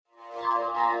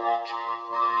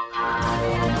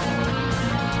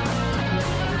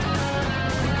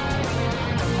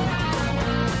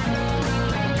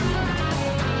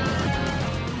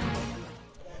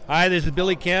Hi, this is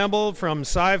Billy Campbell from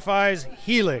Sci-Fi's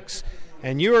Helix,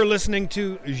 and you are listening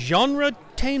to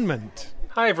Genretainment.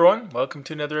 Hi everyone, welcome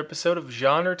to another episode of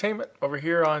Genretainment over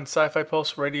here on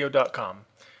SciFiPulseRadio.com.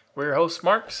 We're your hosts,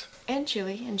 Marks and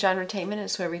Julie, and Genretainment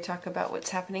is where we talk about what's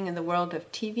happening in the world of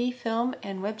TV, film,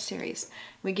 and web series.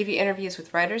 We give you interviews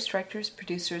with writers, directors,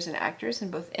 producers, and actors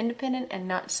in both independent and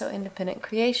not-so-independent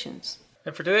creations.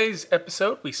 And for today's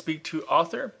episode, we speak to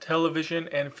author, television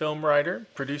and film writer,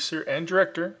 producer, and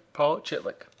director, Paul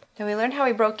Chitlik. Now we learned how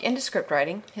he broke into script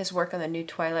writing, his work on the new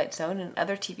Twilight Zone and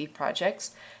other TV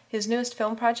projects, his newest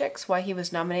film projects, why he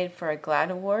was nominated for a GLAAD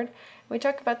Award, and we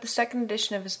talk about the second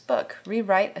edition of his book,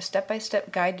 Rewrite, a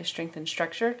step-by-step guide to strengthen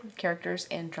structure, characters,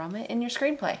 and drama in your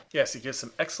screenplay. Yes, he gives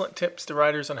some excellent tips to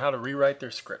writers on how to rewrite their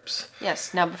scripts.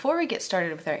 Yes, now before we get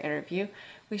started with our interview,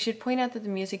 we should point out that the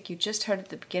music you just heard at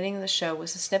the beginning of the show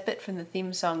was a snippet from the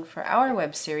theme song for our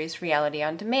web series, Reality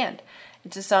on Demand.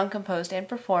 It's a song composed and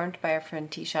performed by our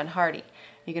friend Tishan Hardy.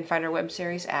 You can find our web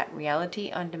series at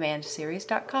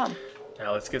realityondemandseries.com.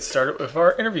 Now let's get started with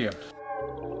our interview.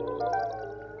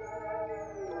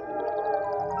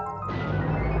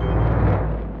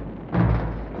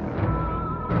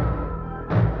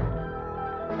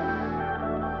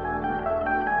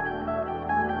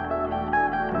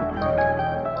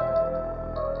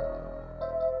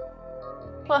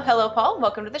 Well, hello, Paul.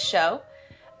 Welcome to the show.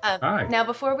 Hi. Now,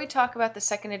 before we talk about the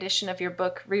second edition of your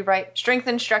book, Rewrite,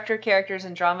 Strengthen Structure, Characters,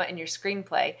 and Drama in Your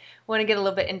Screenplay, I want to get a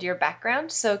little bit into your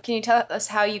background. So can you tell us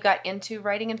how you got into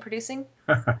writing and producing?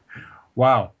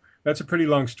 Wow. That's a pretty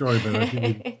long story, but I'll give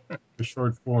you the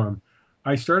short form.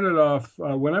 I started off,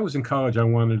 when I was in college, I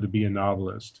wanted to be a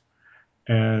novelist.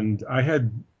 And I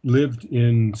had lived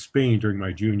in Spain during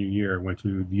my junior year, went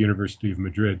to the University of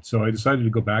Madrid. So I decided to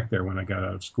go back there when I got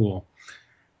out of school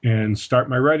and start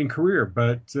my writing career.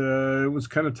 But it was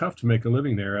kind of tough to make a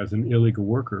living there as an illegal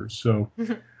worker. So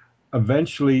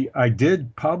eventually I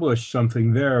did publish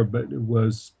something there, but it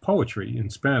was poetry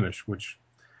in Spanish, which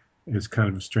is kind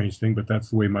of a strange thing, but that's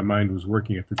the way my mind was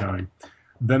working at the time.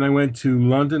 Then I went to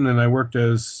London and I worked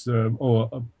as a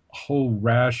whole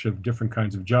rash of different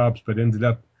kinds of jobs, but ended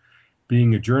up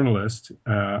being a journalist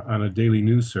on a daily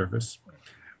news service,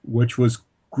 which was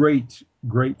great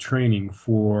training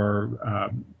for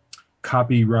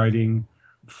copywriting,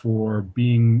 for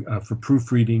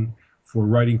proofreading, for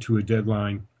writing to a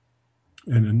deadline,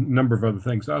 and a number of other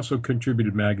things. I also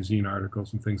contributed magazine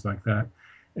articles and things like that,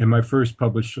 and my first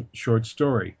published short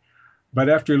story. But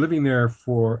after living there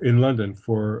in London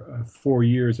for 4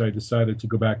 years, I decided to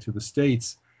go back to the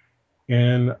States.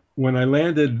 And when I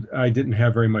landed, I didn't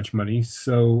have very much money,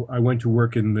 so I went to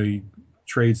work in the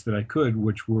trades that I could,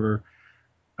 which were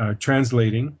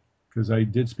translating, because I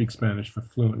did speak Spanish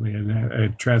fluently, and I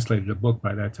had translated a book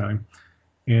by that time,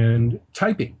 and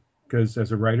typing, because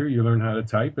as a writer, you learn how to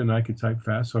type, and I could type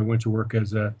fast, so I went to work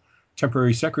as a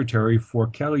temporary secretary for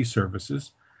Kelly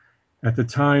Services. At the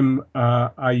time,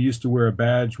 I used to wear a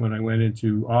badge when I went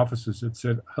into offices that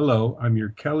said, "Hello, I'm your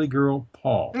Kelly girl,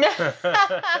 Paul,"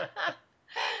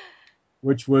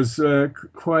 which was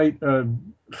quite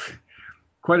an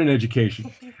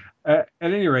education. At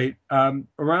any rate,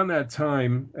 around that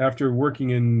time, after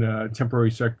working in as a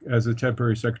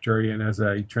temporary secretary and as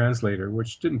a translator,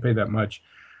 which didn't pay that much,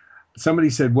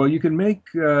 somebody said, "Well, you can make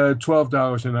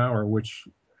 $12 an hour," which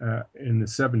in the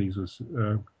 70s was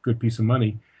a good piece of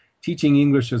money, teaching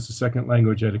English as a second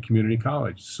language at a community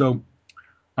college. So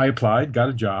I applied, got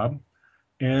a job,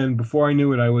 and before I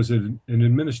knew it, I was an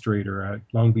administrator at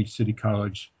Long Beach City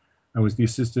College. I was the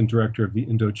assistant director of the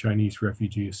Indo-Chinese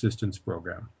Refugee Assistance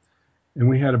Program. And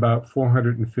we had about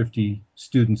 450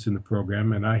 students in the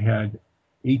program, and I had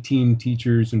 18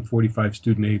 teachers and 45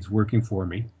 student aides working for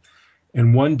me.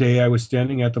 And one day I was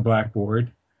standing at the blackboard,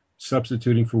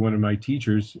 substituting for one of my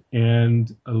teachers,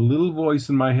 and a little voice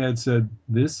in my head said,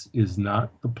 "This is not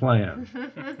the plan."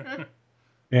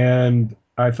 And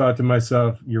I thought to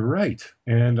myself, you're right,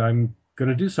 and I'm going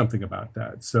to do something about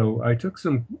that. So I took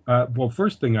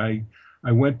first thing, I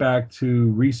went back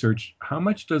to research, how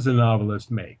much does a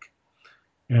novelist make?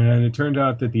 And it turned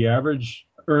out that the average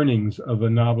earnings of a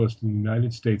novelist in the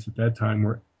United States at that time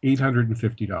were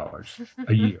 $850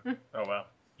 a year. Oh, wow.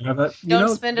 And I thought,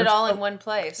 Don't spend it all in one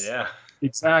place. Yeah.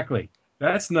 Exactly.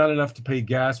 That's not enough to pay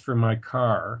gas for my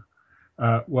car.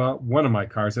 One of my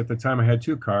cars. At the time, I had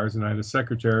two cars, and I had a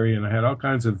secretary, and I had all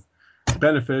kinds of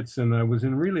benefits, and I was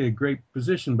in really a great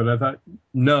position. But I thought,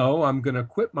 no, I'm going to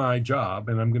quit my job,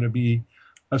 and I'm going to be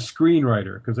a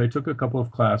screenwriter, because I took a couple of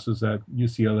classes at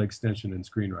UCLA Extension in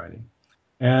screenwriting.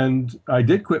 And I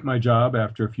did quit my job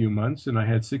after a few months, and I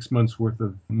had 6 months worth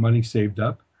of money saved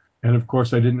up. And of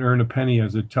course, I didn't earn a penny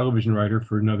as a television writer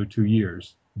for another 2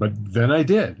 years. But then I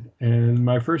did. And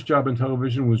my first job in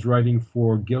television was writing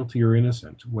for Guilty or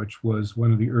Innocent, which was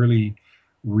one of the early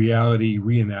reality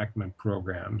reenactment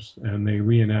programs. And they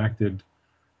reenacted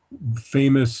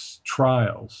famous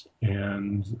trials.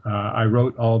 And I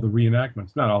wrote all the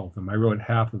reenactments, not all of them. I wrote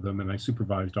half of them, and I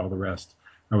supervised all the rest.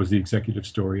 I was the executive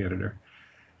story editor.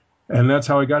 And that's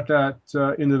how I got that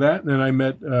into that. And then I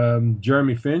met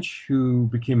Jeremy Finch, who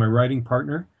became my writing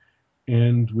partner.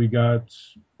 And we got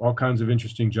all kinds of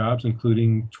interesting jobs,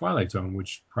 including Twilight Zone,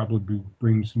 which probably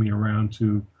brings me around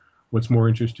to what's more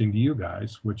interesting to you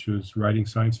guys, which is writing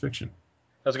science fiction.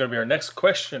 That's going to be our next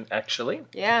question, actually.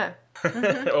 Yeah.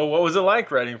 Oh, what was it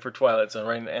like writing for Twilight Zone,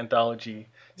 writing an anthology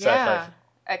sci-fi?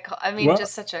 Yeah.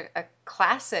 Just such a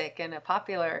classic and a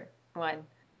popular one.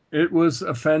 It was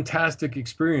a fantastic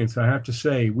experience, I have to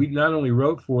say. We not only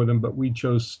wrote for them, but we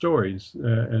chose stories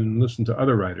and listened to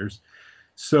other writers.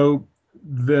 So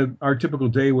our typical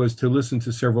day was to listen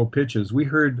to several pitches. We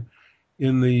heard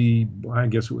I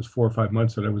guess it was 4 or 5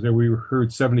 months that I was there, we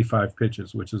heard 75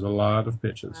 pitches, which is a lot of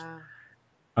pitches.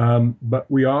 Wow.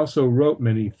 But we also wrote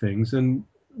many things. And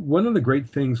one of the great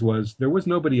things was there was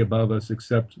nobody above us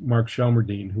except Mark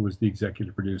Shelmerdine, who was the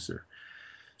executive producer.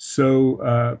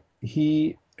 So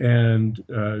he and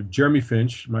Jeremy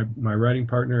Finch, my writing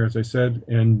partner, as I said,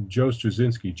 and Joe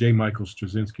Straczynski, J. Michael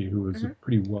Straczynski, who was a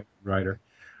pretty well writer,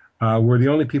 were the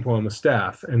only people on the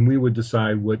staff, and we would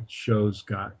decide what shows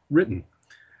got written.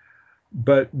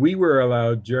 But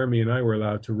Jeremy and I were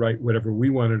allowed to write whatever we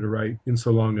wanted to write, in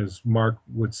so long as Mark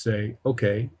would say,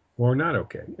 okay, or not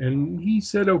okay. And he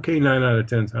said okay 9 out of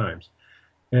 10 times.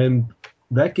 And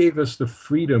that gave us the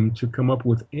freedom to come up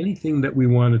with anything that we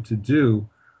wanted to do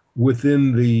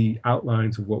within the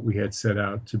outlines of what we had set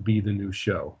out to be the new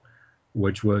show,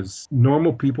 which was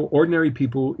normal people, ordinary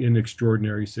people in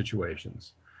extraordinary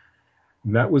situations.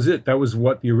 And that was it. That was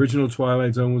what the original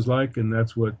Twilight Zone was like, and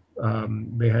that's what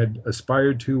they had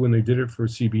aspired to when they did it for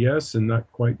CBS and not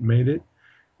quite made it.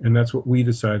 And that's what we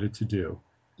decided to do.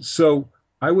 So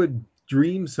I would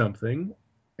dream something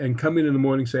and come in the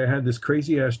morning and say, I had this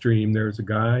crazy-ass dream. There's a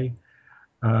guy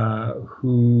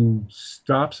who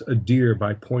stops a deer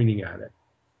by pointing at it.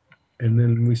 And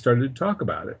then we started to talk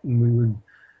about it. And we would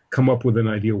come up with an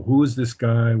idea. Who is this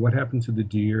guy? What happened to the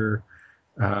deer?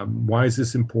 Why is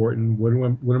this important?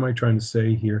 What am I trying to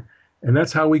say here? And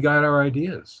that's how we got our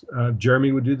ideas.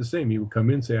 Jeremy would do the same. He would come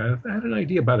in and say, I had an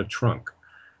idea about a trunk.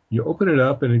 You open it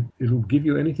up and it'll give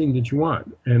you anything that you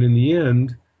want. And in the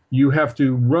end, you have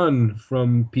to run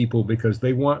from people because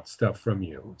they want stuff from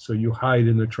you. So you hide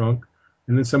in the trunk.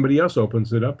 And then somebody else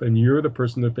opens it up, and you're the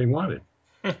person that they wanted.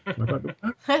 I thought,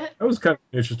 that was kind of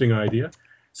an interesting idea.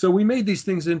 So we made these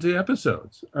things into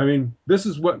episodes. I mean, this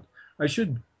is what I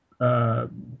should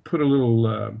put a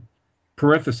little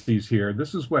parentheses here.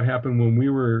 This is what happened when we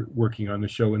were working on the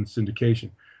show in syndication.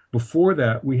 Before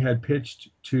that, we had pitched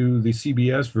to the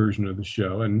CBS version of the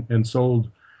show and sold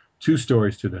 2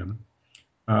 stories to them,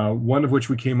 one of which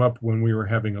we came up when we were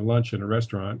having a lunch in a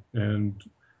restaurant, and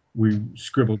we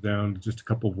scribbled down just a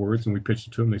couple of words and we pitched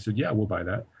it to them. They said, yeah, we'll buy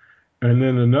that. And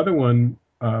then another one,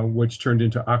 which turned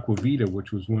into Aquavita,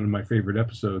 which was one of my favorite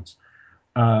episodes,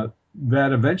 that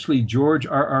eventually George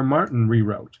R.R. Martin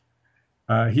rewrote.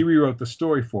 He rewrote the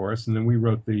story for us, and then we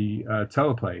wrote the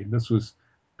teleplay. This was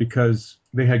because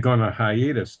they had gone on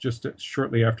hiatus just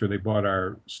shortly after they bought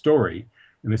our story.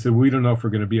 And they said, we don't know if we're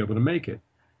going to be able to make it.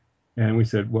 And we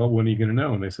said, well, when are you going to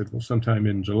know? And they said, well, sometime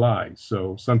in July.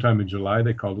 So sometime in July,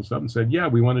 they called us up and said, yeah,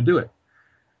 we want to do it.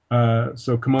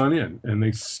 So come on in. And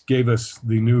they gave us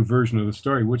the new version of the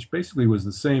story, which basically was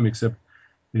the same, except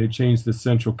they had changed the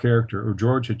central character, or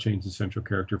George had changed the central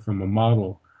character from a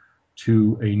model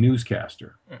to a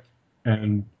newscaster.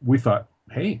 And we thought,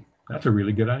 hey, that's a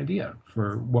really good idea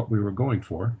for what we were going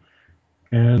for.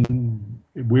 And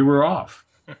we were off.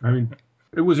 I mean,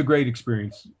 it was a great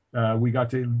experience. We got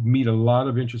to meet a lot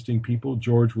of interesting people.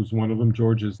 George was one of them.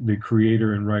 George is the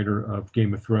creator and writer of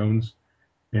Game of Thrones.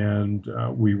 And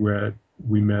we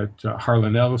met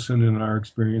Harlan Ellison in our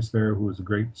experience there, who was a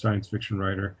great science fiction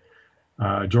writer.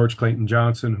 George Clayton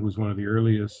Johnson, who was one of the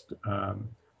earliest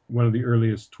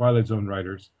Twilight Zone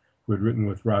writers, who had written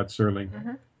with Rod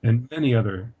Serling, and many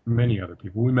other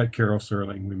people. We met Carol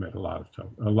Serling. We met a lot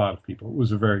of people. It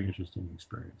was a very interesting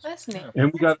experience. That's neat.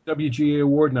 And we got a WGA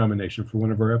award nomination for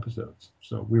one of our episodes,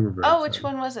 so we were very excited. Which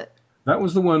one was it? That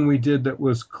was the one we did that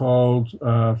was called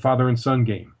Father and Son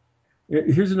Game.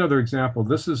 Here's another example.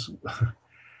 This is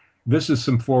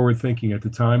some forward thinking at the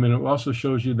time, and it also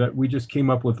shows you that we just came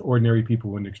up with ordinary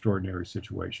people in extraordinary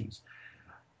situations.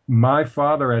 My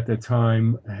father at the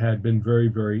time had been very,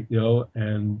 very ill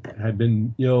and had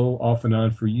been ill off and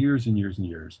on for years and years and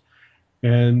years.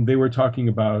 And they were talking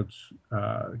about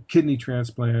kidney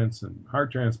transplants and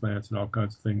heart transplants and all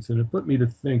kinds of things. And it put me to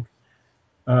think,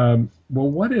 well,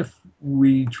 what if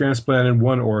we transplanted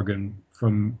one organ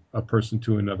from a person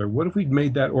to another? What if we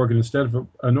made that organ, instead of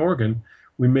an organ,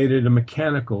 we made it a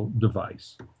mechanical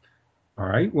device? All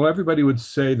right. Well, everybody would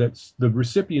say that the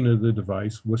recipient of the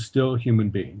device was still a human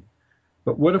being.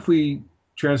 But what if we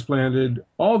transplanted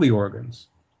all the organs?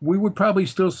 We would probably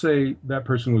still say that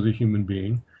person was a human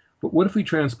being. But what if we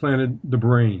transplanted the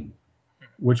brain,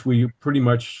 which we pretty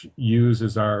much use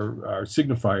as our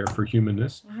signifier for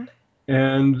humanness? Mm-hmm.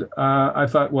 And I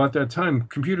thought, well, at that time,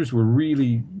 computers were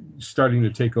really starting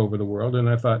to take over the world. And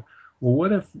I thought, well,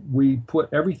 what if we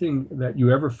put everything that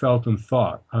you ever felt and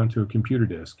thought onto a computer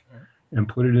disk and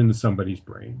put it into somebody's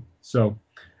brain? So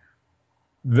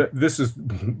this is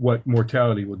what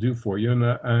mortality will do for you.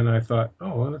 And I thought,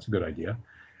 oh, well, that's a good idea.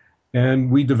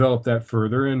 And we developed that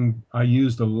further. And I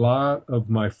used a lot of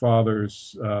my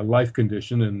father's life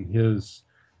condition and his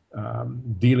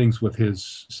dealings with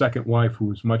his second wife, who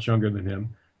was much younger than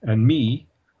him, and me,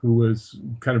 who was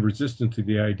kind of resistant to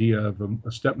the idea of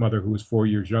a stepmother who was 4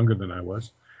 years younger than I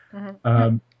was.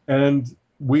 Mm-hmm. And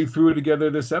we threw together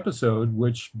this episode,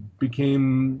 which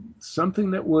became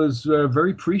something that was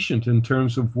very prescient in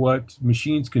terms of what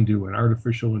machines can do and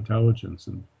artificial intelligence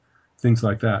and things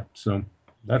like that. So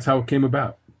that's how it came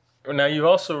about. Now, you've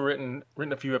also written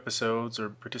a few episodes or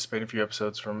participated in a few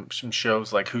episodes from some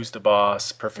shows like Who's the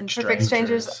Boss, Perfect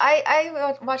Strangers.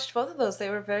 I watched both of those. They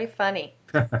were very funny.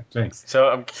 Thanks. So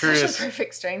I'm curious. Especially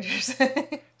Perfect Strangers.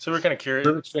 So we're kind of curious.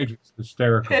 Perfect Strangers is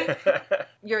hysterical.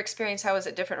 Your experience, how was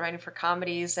it different writing for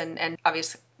comedies? And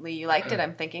obviously you liked it,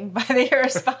 I'm thinking, by your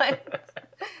response.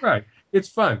 Right. It's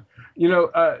fun.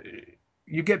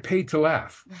 You get paid to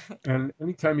laugh. And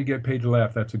anytime you get paid to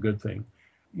laugh, that's a good thing.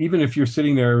 Even if you're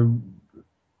sitting there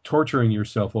torturing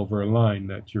yourself over a line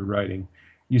that you're writing,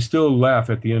 you still laugh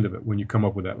at the end of it when you come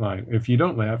up with that line. If you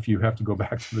don't laugh, you have to go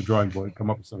back to the drawing board and come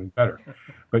up with something better.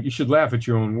 But you should laugh at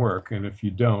your own work, and if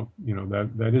you don't,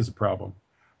 that is a problem.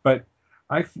 But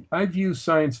I view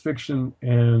science fiction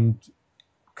and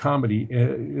comedy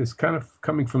as kind of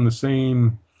coming from the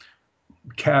same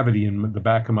cavity in the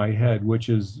back of my head, which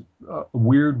is a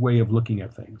weird way of looking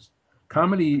at things.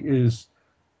 Comedy is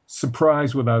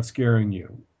surprise without scaring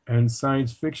you. And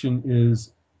science fiction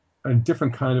is a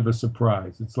different kind of a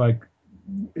surprise.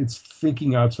 It's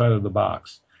thinking outside of the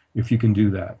box, if you can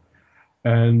do that.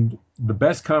 And the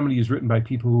best comedy is written by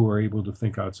people who are able to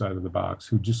think outside of the box,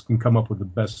 who just can come up with the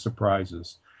best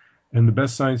surprises. And the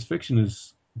best science fiction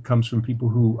comes from people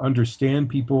who understand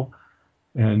people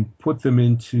and put them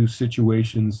into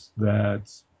situations that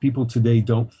people today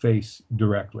don't face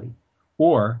directly,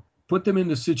 or put them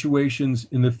into situations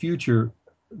in the future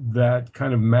that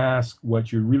kind of mask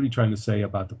what you're really trying to say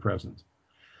about the present.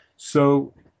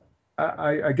 So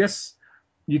I guess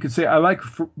you could say I like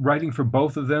writing for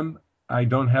both of them. I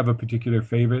don't have a particular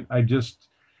favorite. I just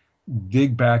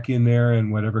dig back in there,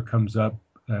 and whatever comes up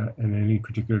at any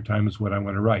particular time is what I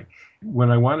want to write.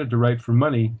 When I wanted to write for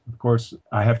money, of course,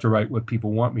 I have to write what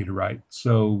people want me to write.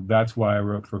 So that's why I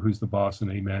wrote for Who's the Boss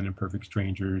and Amen and Perfect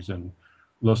Strangers and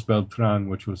Los Beltran,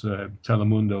 which was a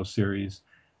Telemundo series.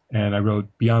 And I wrote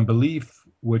Beyond Belief,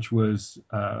 which was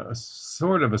a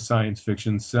sort of a science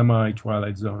fiction,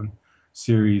 semi-Twilight Zone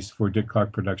series for Dick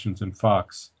Clark Productions and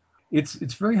Fox. It's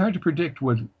very hard to predict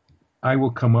what I will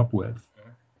come up with.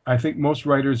 I think most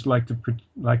writers like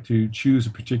to choose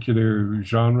a particular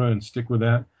genre and stick with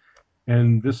that.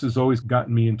 And this has always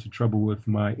gotten me into trouble with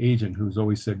my agent, who's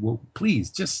always said, well, please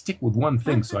just stick with one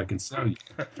thing so I can sell you.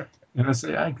 And I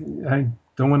say, I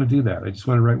don't want to do that. I just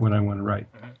want to write what I want to write.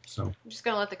 So I'm just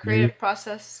going to let the creative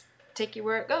process take you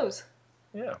where it goes.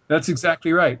 Yeah, that's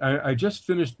exactly right. I just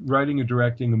finished writing and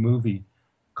directing a movie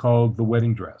called The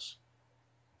Wedding Dress.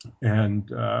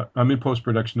 And I'm in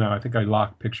post-production now. I think I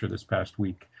locked picture this past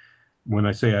week. When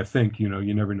I say I think, you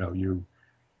never know. You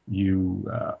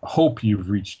hope you've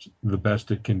reached the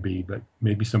best it can be, but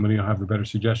maybe somebody will have a better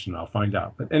suggestion. I'll find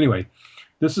out. But anyway,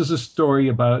 this is a story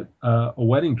about a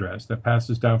wedding dress that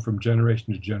passes down from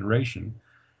generation to generation,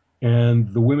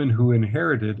 and the women who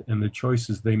inherit it and the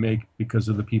choices they make because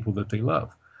of the people that they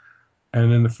love.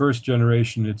 And in the first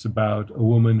generation, it's about a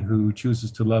woman who chooses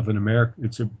to love an American.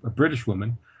 It's a British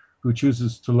woman who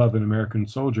chooses to love an American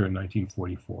soldier in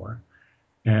 1944.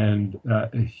 And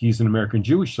he's an American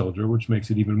Jewish soldier, which makes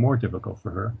it even more difficult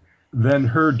for her. Then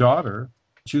her daughter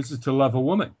chooses to love a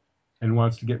woman and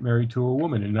wants to get married to a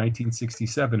woman in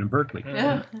 1967 in Berkeley.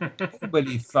 Yeah.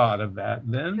 Nobody thought of that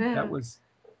then. Yeah.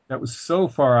 That was so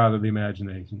far out of the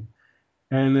imagination.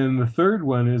 And then the third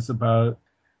one is about,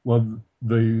 well,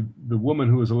 the woman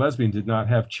who was a lesbian did not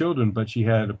have children, but she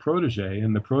had a protege,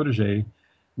 and the protege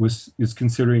is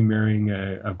considering marrying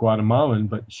a Guatemalan,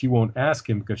 but she won't ask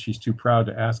him because she's too proud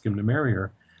to ask him to marry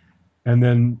her. And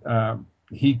then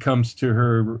he comes to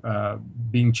her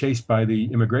being chased by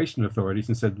the immigration authorities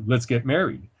and said, let's get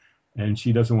married. And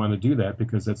she doesn't want to do that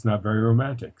because that's not very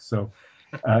romantic. So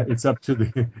it's up to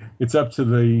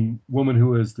the woman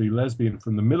who is the lesbian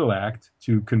from the middle act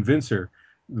to convince her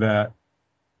that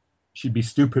she'd be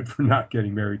stupid for not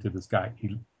getting married to this guy.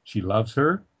 She loves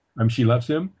her. She loves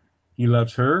him. He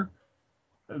loves her.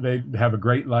 They have a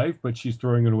great life, but she's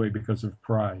throwing it away because of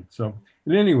pride. So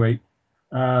at any rate,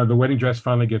 the wedding dress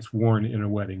finally gets worn in a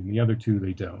wedding. The other two,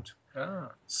 they don't. Oh.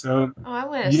 So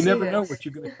you never know what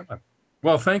you're going to come up.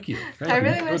 Well, thank you. I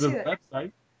really want to see that.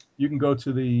 Website. You can go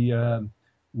to the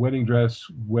wedding dress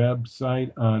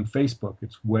website on Facebook.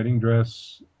 It's Wedding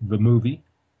Dress the Movie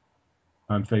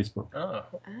on Facebook. Oh,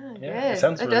 yeah,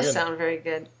 good. That does sound very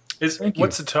good.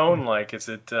 What's the tone like? Is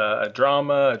it a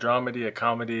drama, a dramedy, a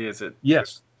comedy? Is it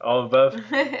yes, all above?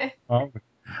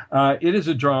 It is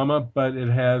a drama, but it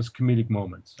has comedic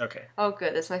moments. Okay. Oh,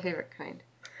 good. That's my favorite kind.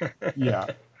 Yeah.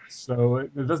 So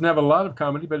it doesn't have a lot of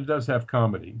comedy, but it does have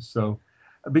comedy. So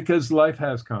because life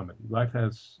has comedy, life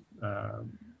has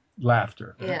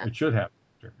laughter. Yeah. It should have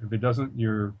laughter. If it doesn't,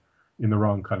 you're in the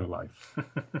wrong kind of life.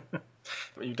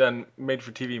 You've done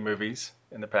made-for-TV movies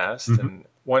in the past, and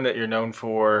one that you're known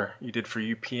for, you did for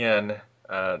UPN,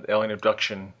 the Alien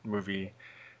Abduction movie.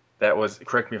 That was,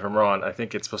 correct me if I'm wrong, I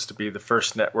think it's supposed to be the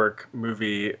first network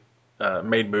movie,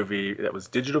 made movie that was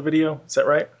digital video. Is that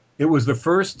right? It was the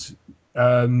first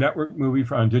network movie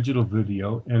on digital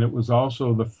video, and it was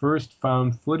also the first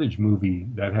found footage movie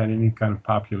that had any kind of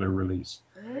popular release.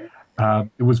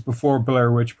 It was before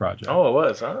Blair Witch Project. Oh, it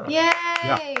was. Oh. Yay!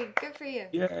 Yeah. Good for you.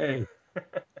 Yay!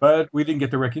 But we didn't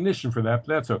get the recognition for that.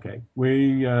 But that's okay.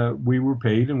 We were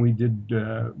paid, and we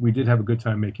did have a good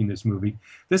time making this movie.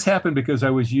 This happened because I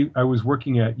was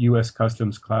working at U.S.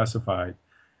 Customs Classified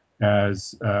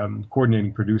as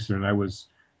coordinating producer, and I was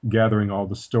gathering all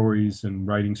the stories and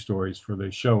writing stories for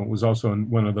the show. It was also in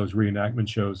one of those reenactment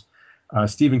shows.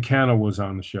 Stephen Cannell was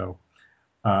on the show,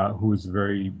 who is a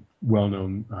very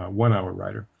well-known one-hour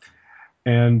writer.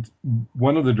 And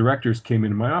one of the directors came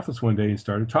into my office one day and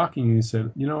started talking, and he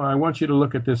said, I want you to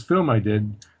look at this film I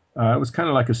did. It was kind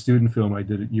of like a student film. I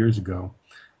did it years ago.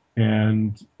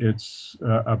 And it's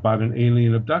about an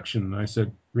alien abduction. And I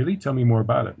said, really? Tell me more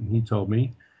about it. And he told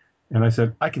me. And I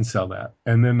said, I can sell that.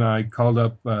 And then I called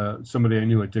up somebody I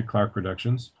knew at Dick Clark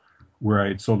Productions, where I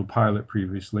had sold a pilot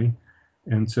previously,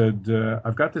 and said,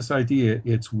 I've got this idea.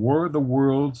 It's War of the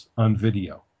Worlds on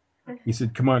video. He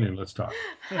said, come on in, let's talk.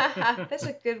 That's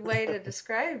a good way to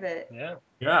describe it. Yeah.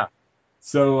 Yeah.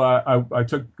 So I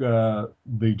took the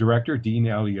director, Dean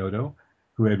Alioto,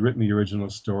 who had written the original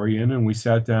story in, and we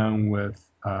sat down with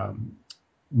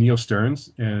Neil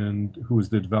Stearns, who was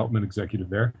the development executive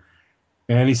there.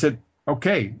 And he said,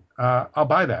 okay, I'll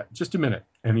buy that. Just a minute.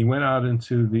 And he went out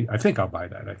into I think I'll buy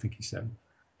that, I think he said.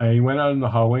 And he went out in the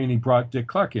hallway, and he brought Dick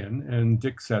Clark in, and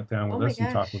Dick sat down with us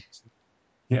and talked with us.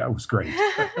 Yeah, it was great.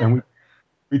 And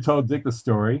we told Dick the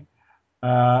story.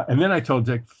 And then I told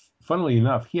Dick, funnily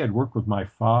enough, he had worked with my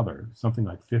father something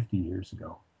like 50 years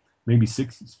ago, maybe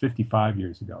 55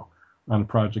 years ago, on a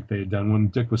project they had done when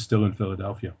Dick was still in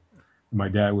Philadelphia. And my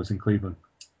dad was in Cleveland.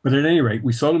 But at any rate,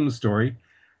 we sold him the story.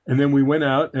 And then we went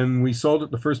out and we sold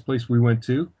it the first place we went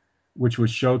to, which was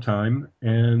Showtime.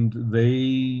 And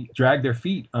they dragged their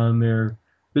feet on their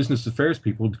business affairs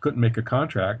people, couldn't make a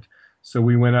contract. So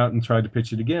we went out and tried to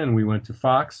pitch it again. We went to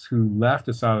Fox, who laughed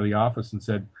us out of the office and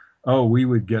said, oh, we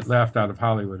would get laughed out of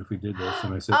Hollywood if we did this.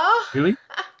 And I said, really?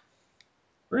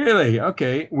 Really?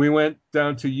 Okay. We went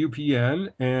down to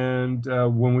UPN, and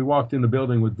when we walked in the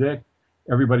building with Dick,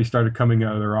 everybody started coming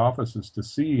out of their offices to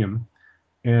see him.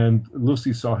 And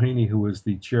Lucy Salhaney, who was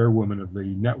the chairwoman of the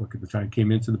network at the time,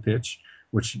 came into the pitch,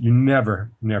 which you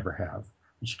never have.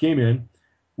 And she came in.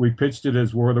 We pitched it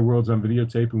as War of the Worlds on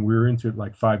videotape, and we were into it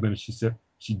like 5 minutes.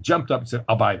 She jumped up and said,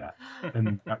 I'll buy that.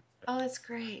 And oh, that's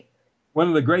great. One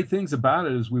of the great things about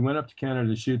it is we went up to Canada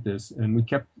to shoot this, and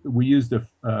we used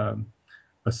a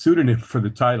pseudonym for the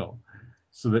title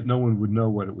so that no one would know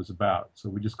what it was about. So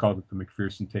we just called it the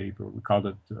McPherson Tape, or we called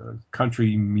it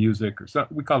Country Music, or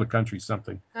something. We called it Country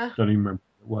something. Don't even remember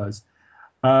what it was.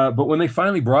 But when they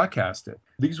finally broadcast it,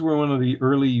 these were one of the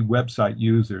early website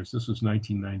users. This was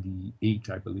 1998,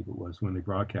 I believe it was, when they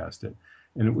broadcast it.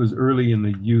 And it was early in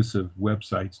the use of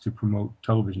websites to promote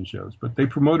television shows. But they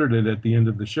promoted it at the end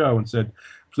of the show and said,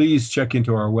 please check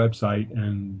into our website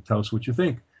and tell us what you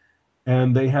think.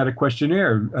 And they had a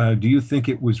questionnaire. Do you think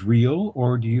it was real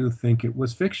or do you think it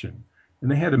was fiction? And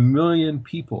they had 1 million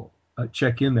people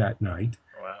check in that night.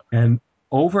 Wow. And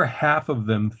over half of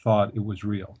them thought it was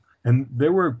real. And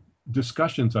there were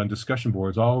discussions on discussion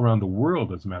boards all around the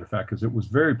world, as a matter of fact, because it was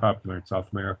very popular in South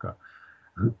America.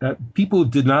 People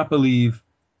did not believe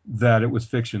that it was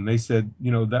fiction. They said,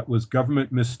 that was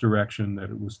government misdirection, that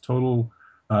it was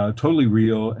totally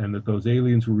real, and that those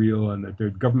aliens were real, and that their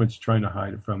government's trying to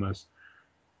hide it from us.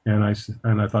 And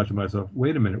I thought to myself,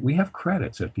 wait a minute, we have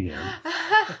credits at the end.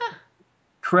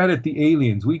 Credit the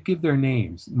aliens. We give their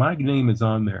names. My name is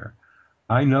on there.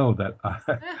 I know that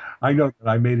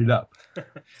I made it up.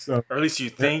 So, or at least you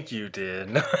think you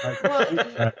did. Well,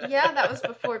 yeah, that was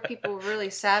before people were really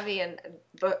savvy and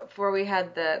before we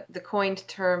had the coined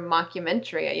term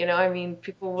mockumentary.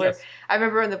 People were. Yes. I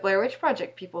remember in the Blair Witch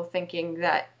Project, people thinking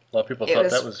that a lot of people thought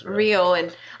that was real.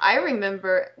 And I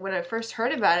remember when I first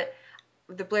heard about it,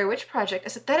 the Blair Witch Project, I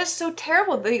said, that is so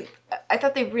terrible. I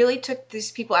thought they really took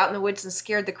these people out in the woods and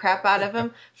scared the crap out of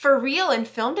them for real and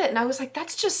filmed it. And I was like,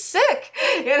 that's just sick.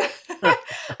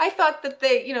 I thought that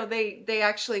they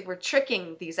actually were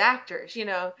tricking these actors,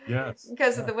 yes,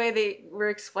 because of the way they were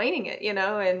explaining it,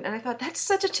 and I thought that's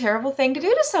such a terrible thing to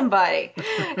do to somebody.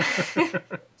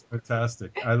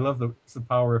 Fantastic. I love it's the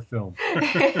power of film.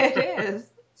 It is.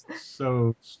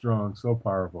 So strong, so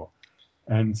powerful.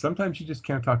 And sometimes you just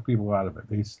can't talk people out of it.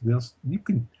 You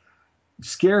can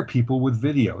scare people with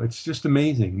video. It's just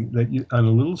amazing that on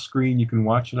a little screen, you can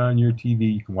watch it on your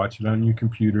TV, you can watch it on your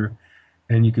computer,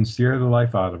 and you can scare the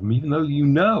life out of them, even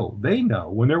though they know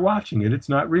when they're watching it, it's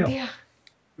not real. Yeah.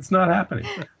 It's not happening.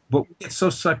 But we get so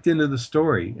sucked into the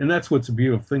story. And that's what's a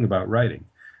beautiful thing about writing,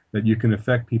 that you can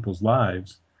affect people's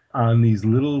lives on these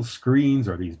little screens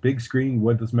or these big screens.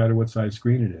 What doesn't matter what size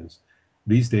screen it is.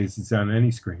 These days, it's on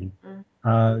any screen.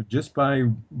 Just by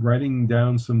writing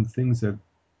down some things that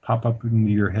pop up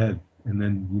into your head, and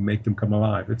then you make them come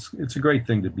alive. It's a great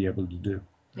thing to be able to do.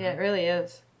 Yeah, it really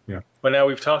is. Yeah. Well, now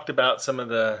we've talked about some of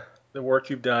the work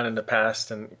you've done in the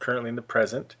past and currently in the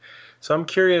present. So I'm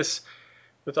curious,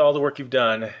 with all the work you've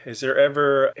done, is there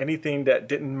ever anything that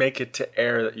didn't make it to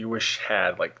air that you wish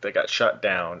had, like that got shut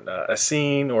down, a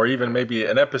scene, or even maybe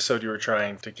an episode you were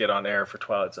trying to get on air for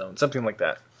Twilight Zone, something like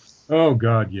that? Oh,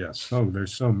 God, yes. Oh,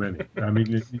 there's so many. I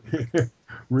mean,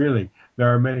 really,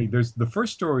 there are many. There's the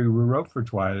first story we wrote for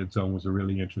Twilight Zone was a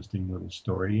really interesting little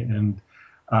story, and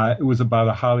it was about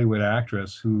a Hollywood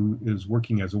actress who is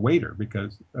working as a waiter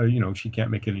because, she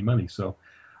can't make any money. So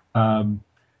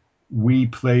we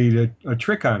played a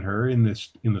trick on her in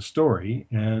the story,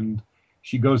 and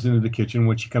she goes into the kitchen.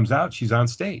 When she comes out, she's on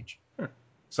stage.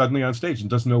 Suddenly on stage and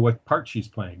doesn't know what part she's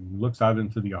playing. Looks out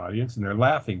into the audience, and they're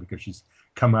laughing because she's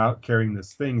come out carrying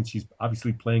this thing, and she's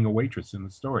obviously playing a waitress in the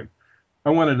story. I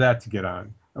wanted that to get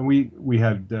on. And we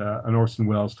had an Orson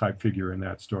Welles type figure in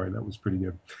that story. That was pretty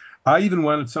good. I even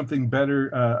wanted something better,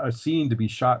 a scene to be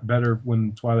shot better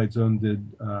when Twilight Zone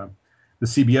did, the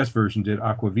CBS version did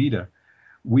Aquavita.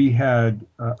 We had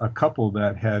a couple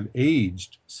that had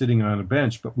aged sitting on a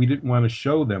bench, but we didn't want to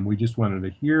show them. We just wanted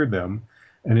to hear them.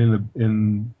 And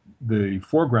in the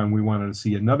foreground, we wanted to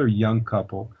see another young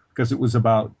couple, because it was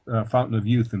about Fountain of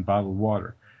Youth and bottled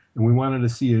water. And we wanted to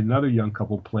see another young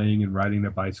couple playing and riding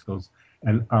their bicycles,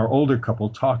 and our older couple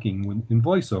talking in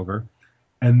voiceover,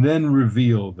 and then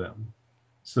reveal them,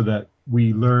 so that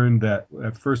we learned that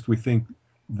at first we think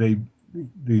they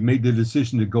made the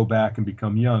decision to go back and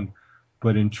become young,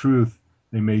 but in truth,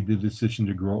 they made the decision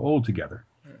to grow old together.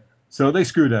 So they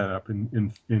screwed that up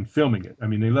in filming it. I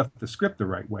mean, they left the script the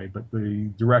right way, but the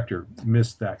director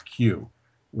missed that cue,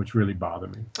 which really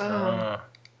bothered me.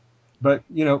 But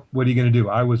what are you going to do?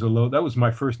 I was alone. That was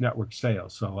my first network sale,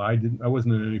 so I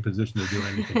wasn't in any position to do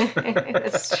anything.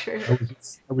 That's true.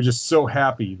 I was just so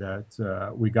happy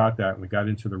that we got that, and we got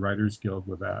into the Writers Guild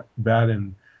with that.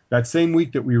 And that same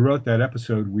week that we wrote that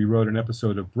episode, we wrote an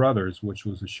episode of Brothers, which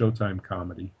was a Showtime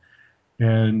comedy,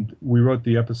 and we wrote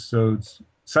the episodes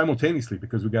simultaneously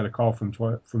because we got a call from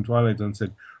Twilight Zone and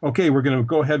said, okay, we're going to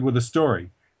go ahead with the story.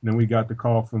 And then we got the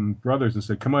call from Brothers and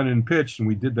said, come on in and pitch. And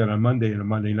we did that on Monday, and on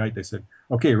Monday night they said,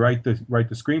 okay, write the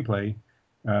screenplay,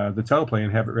 the teleplay,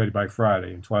 and have it ready by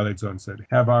Friday. And Twilight Zone said,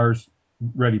 have ours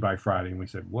ready by Friday. And we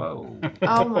said, whoa.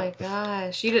 Oh my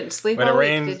gosh. You didn't sleep all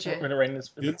week, did you? When it rains,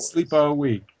 didn't sleep all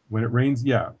week. When it rains,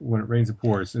 it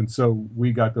pours. And so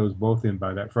we got those both in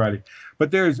by that Friday.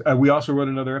 But we also wrote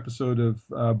another episode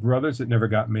of Brothers that never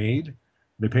got made.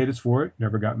 They paid us for it,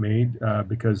 never got made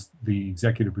because the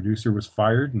executive producer was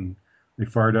fired, and they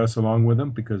fired us along with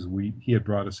him because he had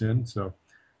brought us in. So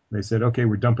they said, okay,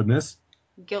 we're dumping this.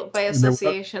 Guilt by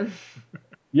association.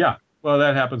 Yeah, well,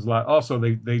 that happens a lot. Also,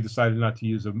 they decided not to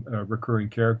use a recurring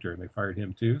character, and they fired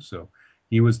him too. So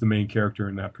he was the main character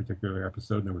in that particular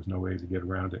episode, and there was no way to get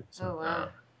around it. So. Oh, wow.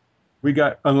 We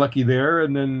got unlucky there,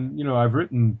 and then, I've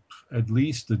written at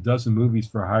least a dozen movies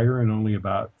for hire, and only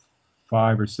about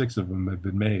 5 or 6 of them have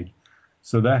been made.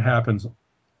 So that happens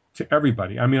to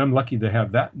everybody. I mean, I'm lucky to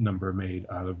have that number made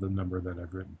out of the number that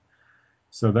I've written.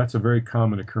 So that's a very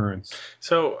common occurrence.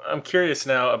 So I'm curious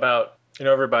now about,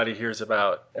 everybody hears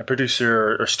about a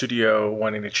producer or studio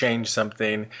wanting to change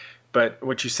something, but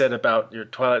what you said about your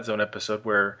Twilight Zone episode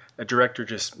where a director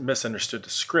just misunderstood the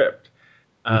script,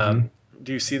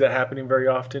 do you see that happening very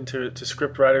often to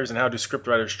script writers, and how do script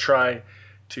writers try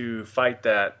to fight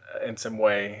that in some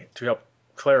way to help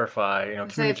clarify,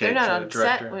 communicate if they're not to on the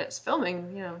director? set when it's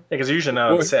filming, Yeah, because they're usually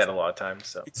not on set a lot of times.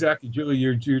 So exactly, Julie,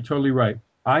 you're totally right.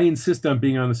 I insist on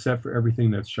being on the set for everything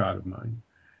that's shot of mine.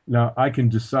 Now, I can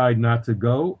decide not to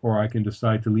go, or I can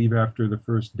decide to leave after the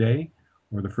first day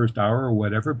or the first hour or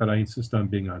whatever, but I insist on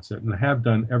being on set, and I have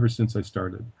done ever since I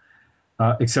started,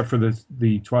 except for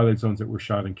the Twilight Zones that were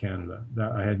shot in Canada.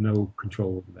 I had no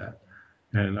control over that,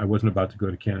 and I wasn't about to go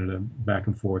to Canada back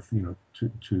and forth,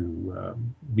 to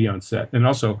be on set. And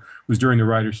also, it was during the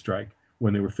writer's strike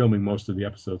when they were filming most of the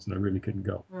episodes, and I really couldn't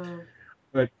go.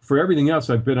 But for everything else,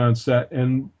 I've been on set.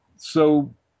 And so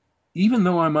even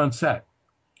though I'm on set,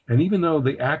 and even though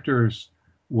the actors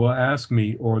will ask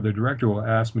me, or the director will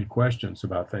ask me questions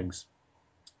about things,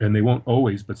 and they won't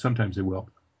always, but sometimes they will,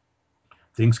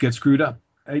 things get screwed up.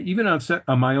 Even on set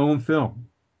on my own film,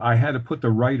 I had to put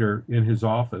the writer in his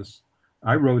office.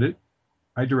 I wrote it,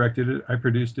 I directed it, I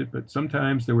produced it, but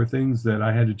sometimes there were things that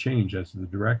I had to change as the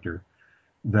director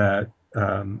that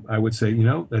I would say,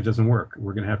 that doesn't work.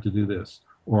 We're going to have to do this.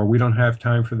 Or we don't have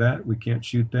time for that. We can't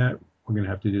shoot that. We're going to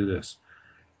have to do this.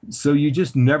 So you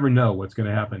just never know what's going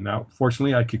to happen. Now,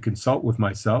 fortunately, I could consult with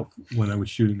myself when I was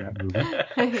shooting that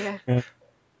movie.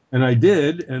 And I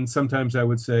did. And sometimes I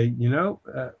would say,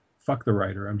 fuck the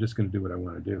writer. I'm just going to do what I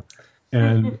want to do.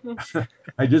 And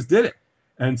I just did it.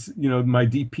 And, my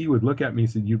DP would look at me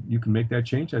and say, you can make that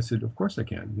change? I said, of course I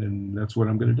can. And that's what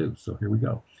I'm going to do. So here we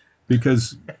go.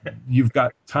 Because you've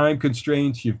got time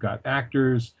constraints, you've got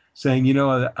actors saying,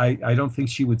 I don't think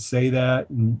she would say that.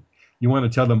 And you want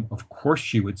to tell them, of course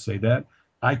she would say that.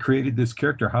 I created this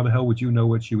character. How the hell would you know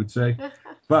what she would say?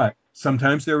 But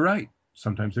sometimes they're right.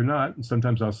 Sometimes they're not. And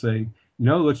sometimes I'll say,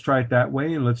 let's try it that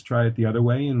way, and let's try it the other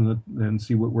way, and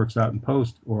see what works out in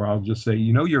post. Or I'll just say,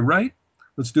 you're right.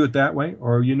 Let's do it that way.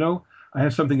 Or, I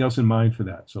have something else in mind for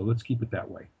that. So let's keep it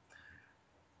that way.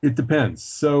 It depends.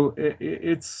 So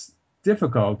it's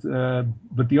difficult,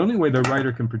 but the only way the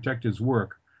writer can protect his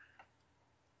work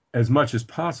as much as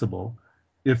possible,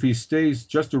 if he stays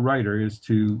just a writer, is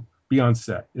to be on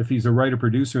set. If he's a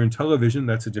writer-producer in television,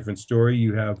 that's a different story.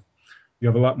 You have a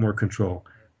lot more control.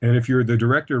 And if you're the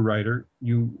director-writer,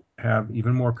 you have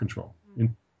even more control.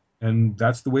 And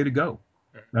that's the way to go.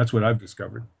 That's what I've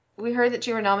discovered. We heard that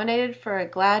you were nominated for a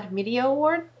GLAAD Media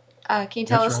Award. Can you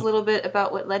tell us a little bit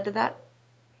about what led to that?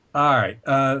 All right.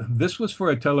 This was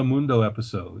for a Telemundo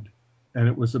episode, and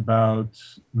it was about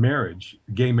marriage,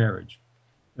 gay marriage.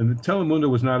 And the Telemundo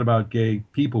was not about gay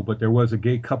people, but there was a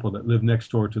gay couple that lived next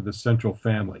door to the central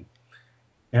family.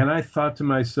 And I thought to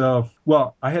myself,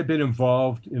 well, I had been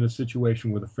involved in a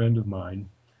situation with a friend of mine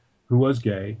who was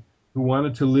gay, who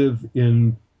wanted to live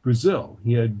in Brazil.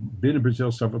 He had been in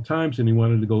Brazil several times, and he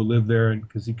wanted to go live there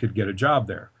because he could get a job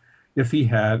there if he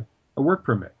had a work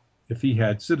permit, if he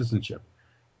had citizenship.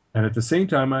 And at the same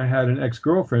time, I had an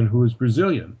ex-girlfriend who was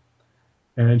Brazilian,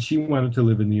 and she wanted to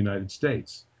live in the United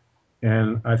States.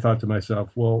 And I thought to myself,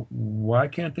 well, why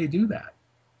can't they do that?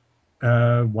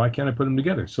 Why can't I put them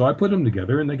together? So I put them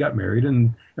together, and they got married,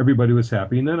 and everybody was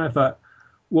happy. And then I thought,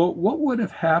 well, what would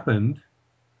have happened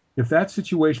if that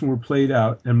situation were played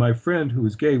out and my friend who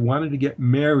was gay wanted to get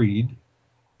married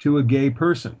to a gay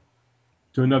person,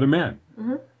 to another man?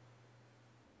 Mm-hmm.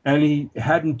 And he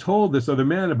hadn't told this other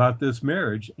man about this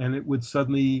marriage, and it would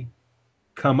suddenly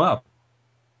come up,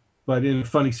 but in a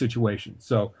funny situation.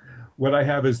 So what I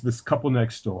have is this couple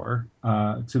next door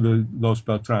to the Los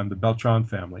Beltran, the Beltran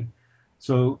family.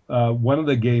 So one of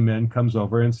the gay men comes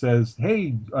over and says,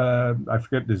 hey, I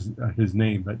forget his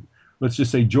name, but let's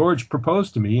just say George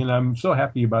proposed to me, and I'm so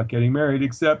happy about getting married,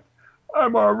 except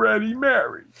I'm already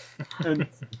married. And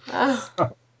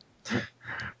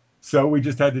So we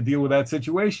just had to deal with that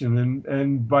situation.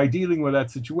 And by dealing with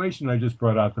that situation, I just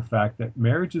brought out the fact that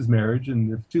marriage is marriage.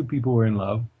 And if two people are in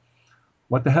love,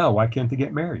 what the hell? Why can't they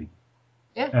get married?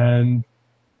 Yeah. And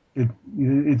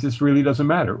it just really doesn't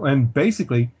matter. And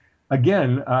basically,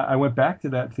 again, I went back to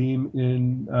that theme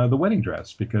in The Wedding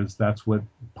Dress, because that's what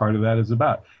part of that is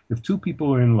about. If two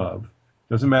people are in love,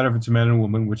 doesn't matter if it's a man and a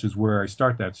woman, which is where I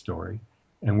start that story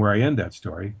and where I end that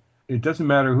story. It doesn't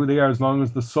matter who they are as long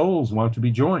as the souls want to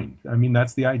be joined. I mean,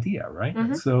 that's the idea, right?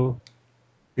 Mm-hmm. So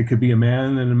it could be a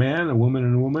man and a man, a woman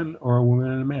and a woman, or a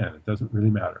woman and a man. It doesn't really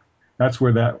matter. That's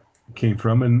where that came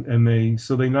from. And they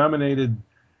submitted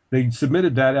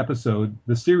that episode.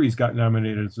 The series got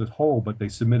nominated as a whole, but they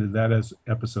submitted that as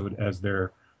episode as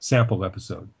their sample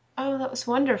episode. Oh, that was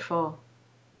wonderful.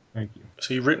 Thank you.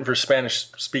 So you've written for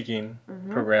Spanish-speaking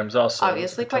programs also.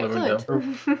 Obviously quite fluent.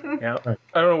 Yeah. Right.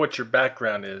 I don't know what your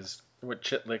background is. What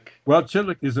Chitlik? Well,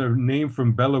 Chitlik is a name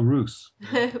from Belarus.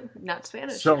 Not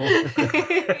Spanish. So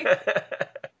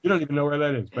you don't even know where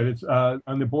that is, but it's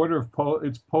on the border of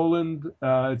It's Poland.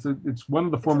 It's one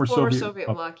of the former Soviet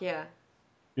bloc. Yeah.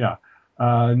 Yeah,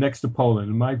 next to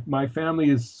Poland. My family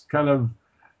is kind of,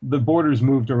 the borders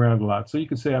moved around a lot, so you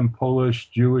could say I'm Polish,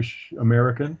 Jewish,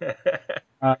 American.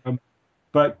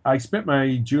 But I spent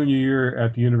my junior year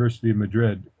at the University of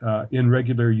Madrid in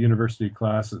regular university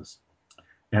classes,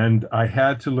 and I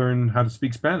had to learn how to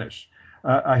speak Spanish.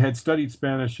 I had studied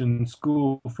Spanish in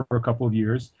school for a couple of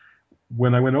years.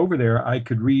 When I went over there, I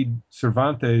could read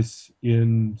Cervantes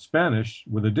in Spanish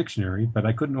with a dictionary, but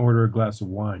I couldn't order a glass of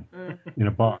wine in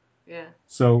a bar. Yeah.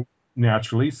 So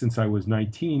naturally, since I was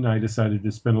 19, I decided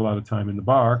to spend a lot of time in the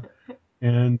bar,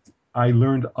 and I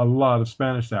learned a lot of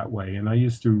Spanish that way. And I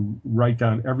used to write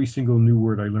down every single new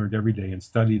word I learned every day and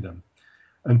study them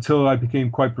until I became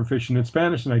quite proficient in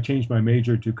Spanish, and I changed my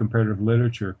major to comparative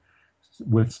literature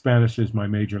with Spanish as my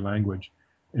major language.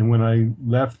 And when I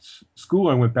left school,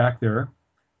 I went back there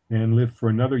and lived for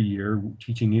another year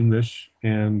teaching English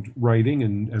and writing,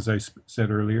 and as I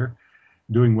said earlier,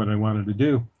 doing what I wanted to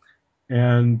do.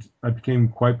 And I became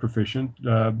quite proficient,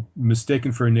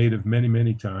 mistaken for a native many,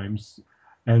 many times.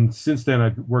 And since then,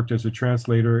 I've worked as a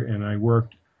translator, and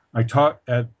I taught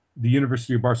at the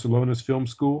University of Barcelona's film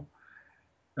school,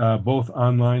 both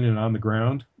online and on the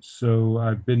ground. So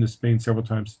I've been to Spain several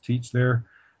times to teach there.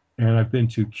 And I've been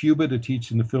to Cuba to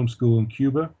teach in the film school in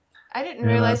Cuba. I didn't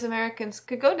realize Americans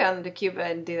could go down to Cuba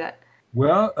and do that.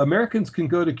 Well, Americans can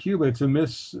go to Cuba. It's a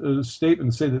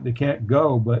misstatement to say that they can't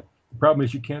go, but the problem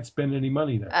is you can't spend any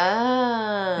money there.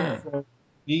 Ah. So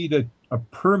you need a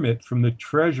permit from the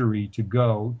Treasury to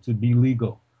go, to be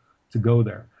legal, to go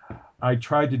there. I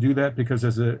tried to do that because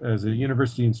as a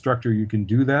university instructor, you can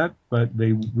do that, but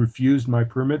they refused my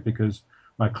permit because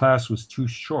my class was too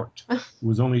short. It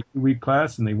was only a 2-week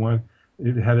class, and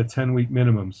it had a 10-week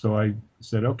minimum. So I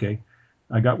said, okay.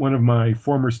 I got one of my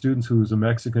former students who was a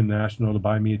Mexican national to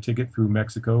buy me a ticket through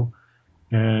Mexico,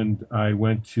 and I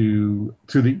went to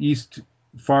the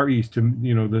far east, to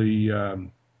the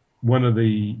one of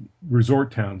the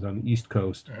resort towns on the East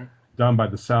Coast, down by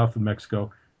the south of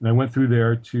Mexico. And I went through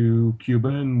there to Cuba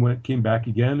and came back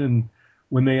again. And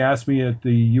when they asked me at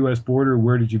the U.S. border,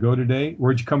 where did you go today?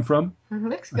 Where'd you come from?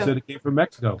 Mexico. I said, it came from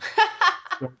Mexico.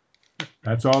 So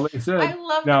that's all they said. I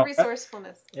love the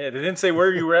resourcefulness. Yeah, they didn't say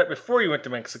where you were at before you went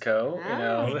to Mexico.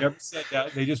 They never said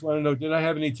that. They just want to know, did I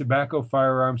have any tobacco,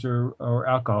 firearms, or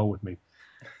alcohol with me?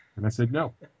 And I said,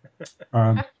 no.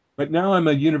 But now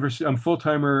I'm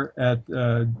full-timer at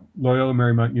Loyola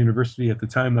Marymount University. At the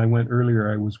time I went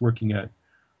earlier, I was working at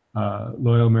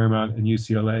Loyola Marymount and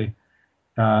UCLA.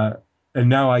 And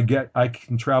now I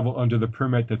can travel under the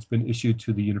permit that's been issued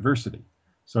to the university.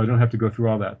 So I don't have to go through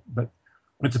all that, but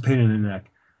it's a pain in the neck.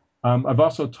 I've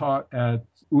also taught at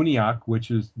UNIAC,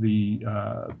 which is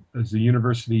a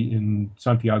university in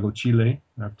Santiago, Chile.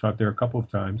 I've taught there a couple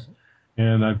of times.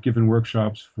 And I've given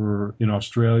workshops in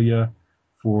Australia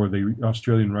for the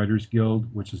Australian Writers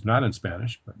Guild, which is not in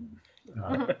Spanish, but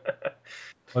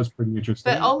was pretty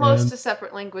interesting. But almost a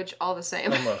separate language, all the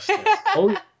same. Almost. Yes.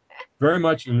 Oh, very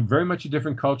much a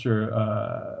different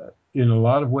culture in a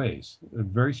lot of ways.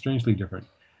 Very strangely different.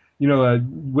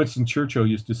 Winston Churchill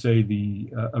used to say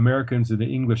the Americans and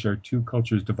the English are two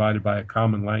cultures divided by a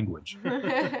common language,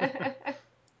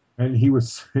 and he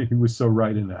was so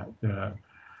right in that.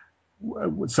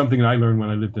 Something I learned when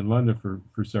I lived in London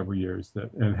for several years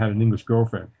and had an English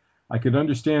girlfriend. I could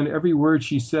understand every word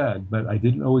she said, but I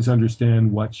didn't always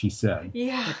understand what she said.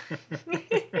 Yeah.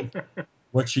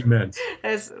 What she meant.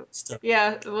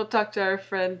 We'll talk to our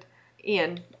friend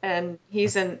Ian, and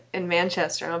he's in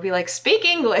Manchester, and I'll be like, speak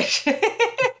English.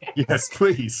 Yes,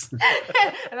 please.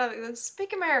 And I'm like,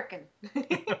 speak American.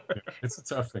 It's a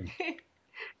tough thing. You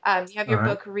have your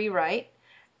book, Rewrite.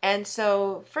 And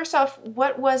so, first off,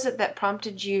 what was it that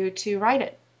prompted you to write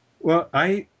it? Well,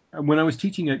 when I was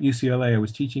teaching at UCLA, I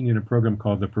was teaching in a program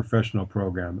called the Professional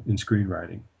Program in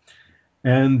Screenwriting.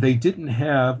 And they didn't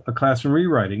have a class in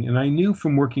rewriting. And I knew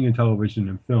from working in television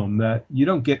and film that you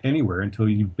don't get anywhere until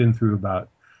you've been through about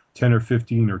 10 or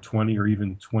 15 or 20 or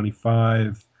even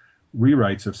 25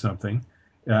 rewrites of something.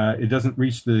 It doesn't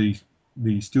reach the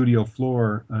studio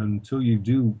floor until you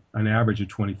do an average of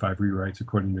 25 rewrites,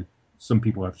 according to some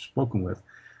people I've spoken with.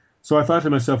 So I thought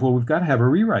to myself, well, we've got to have a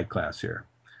rewrite class here.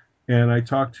 And I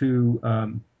talked to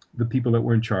the people that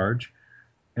were in charge,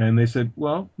 and they said,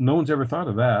 well, no one's ever thought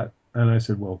of that. And I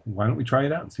said, well, why don't we try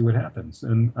it out and see what happens?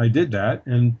 And I did that.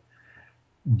 And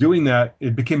doing that,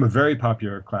 it became a very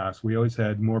popular class. We always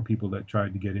had more people that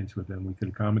tried to get into it than we could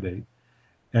accommodate.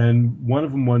 And one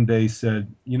of them one day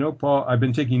said, you know, Paul, I've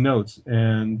been taking notes,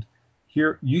 and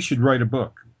here, you should write a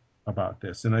book about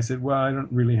this. And I said, well, I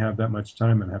don't really have that much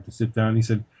time. I'd have to sit down. He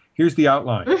said, here's the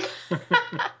outline.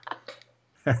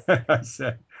 I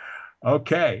said,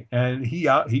 okay. And he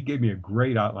gave me a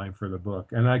great outline for the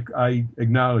book. And I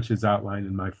acknowledge his outline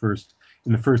in the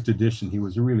first edition. He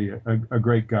was really a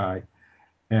great guy.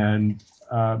 And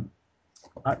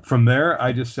from there,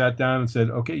 I just sat down and said,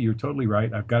 okay, you're totally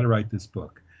right. I've got to write this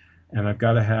book. And I've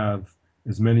got to have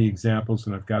as many examples,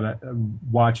 and I've got to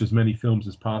watch as many films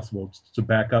as possible to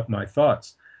back up my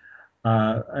thoughts.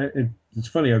 It's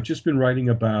funny, I've just been writing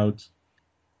about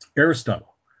Aristotle.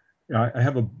 I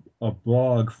have a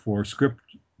blog for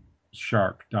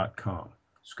scriptshark.com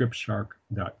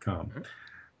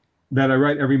that I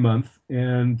write every month.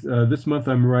 And this month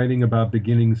I'm writing about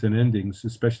beginnings and endings,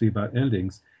 especially about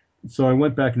endings. So I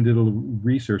went back and did a little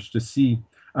research to see.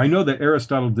 I know that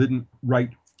Aristotle didn't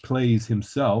write plays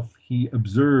himself. He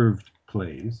observed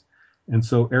plays. And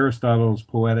so Aristotle's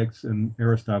poetics and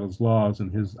Aristotle's laws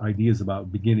and his ideas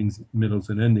about beginnings, middles,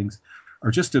 and endings are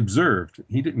just observed.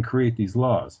 He didn't create these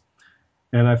laws.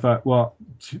 And I thought, well,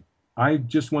 I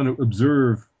just want to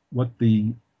observe what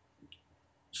the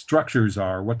structures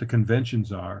are, what the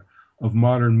conventions are of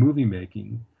modern movie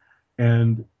making,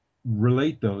 and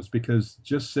relate those, because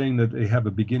just saying that they have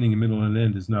a beginning, a middle, and an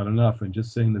end is not enough, and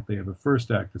just saying that they have a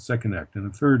first act, a second act, and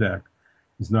a third act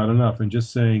is not enough, and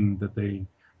just saying that they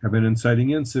have an inciting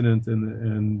incident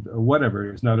and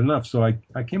whatever is not enough. So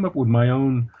I came up with my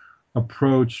own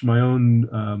approach, my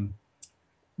own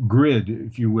grid,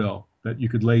 if you will, that you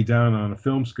could lay down on a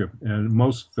film script, and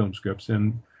most film scripts,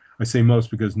 and I say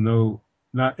most because not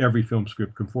every film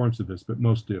script conforms to this, but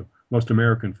most do. Most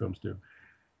American films do.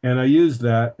 And I use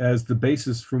that as the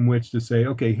basis from which to say,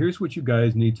 okay, here's what you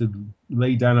guys need to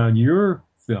lay down on your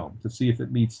film to see if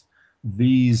it meets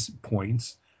these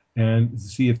points, and to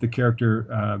see if the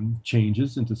character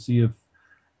changes, and to see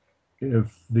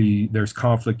if there's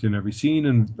conflict in every scene,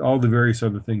 and all the various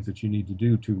other things that you need to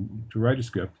do to write a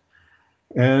script.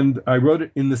 And I wrote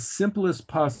it in the simplest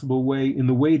possible way, in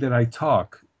the way that I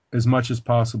talk as much as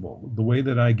possible, the way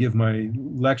that I give my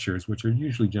lectures, which are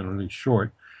usually generally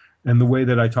short, and the way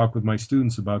that I talk with my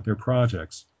students about their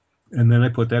projects. And then I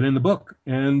put that in the book.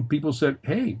 And people said,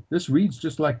 hey, this reads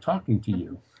just like talking to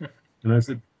you. And I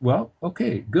said, well,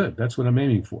 okay, good. That's what I'm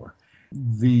aiming for.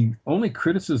 The only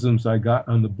criticisms I got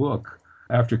on the book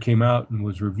after it came out and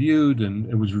was reviewed, and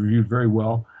it was reviewed very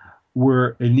well,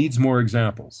 were it needs more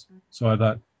examples. So I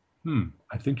thought,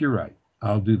 I think you're right.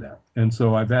 I'll do that. And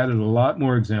so I've added a lot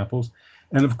more examples.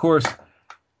 And of course,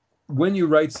 when you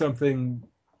write something,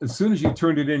 as soon as you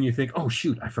turned it in, you think, oh,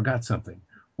 shoot, I forgot something.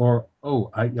 Or, oh,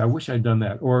 I wish I'd done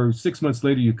that. Or 6 months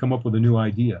later, you come up with a new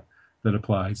idea that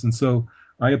applies. And so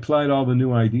I applied all the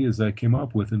new ideas that I came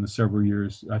up with in the several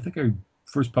years. I think I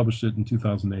first published it in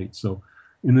 2008. So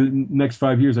in the next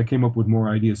 5 years, I came up with more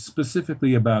ideas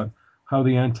specifically about how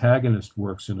the antagonist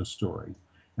works in a story,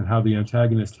 and how the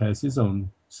antagonist has his own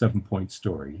 7-point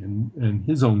story and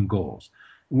his own goals.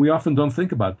 And we often don't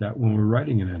think about that when we're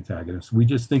writing an antagonist. We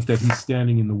just think that he's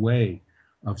standing in the way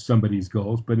of somebody's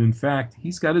goals, but in fact,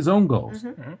 he's got his own goals.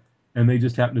 Mm-hmm. And they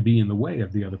just happen to be in the way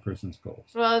of the other person's goals.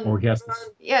 Well, or he has to...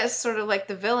 yeah, it's sort of like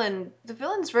the villain. The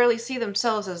villains rarely see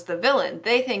themselves as the villain.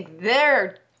 They think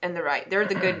they're in the right. They're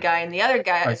the good guy, and the other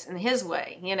guy is in his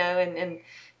way,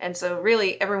 and so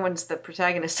really everyone's the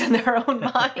protagonist in their own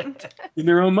mind. In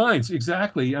their own minds,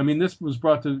 exactly. I mean, this was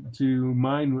brought to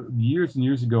mind years and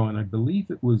years ago, and I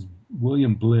believe it was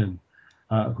William Blinn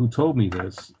who told me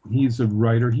this. He's a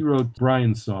writer. He wrote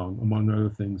Brian's Song, among other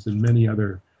things, and many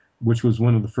other, which was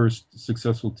one of the first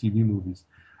successful TV movies.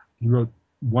 He wrote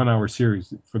 1-hour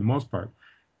series for the most part.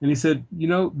 And he said,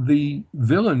 the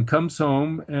villain comes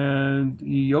home and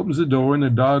he opens the door and the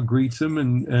dog greets him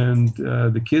and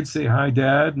the kids say, "Hi,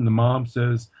 Dad." And the mom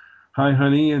says, "Hi,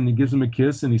 honey." And he gives him a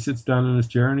kiss and he sits down in his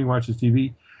chair and he watches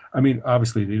TV. I mean,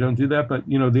 obviously they don't do that, but,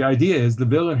 the idea is the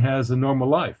villain has a normal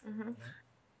life. Mm-hmm.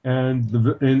 And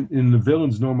in the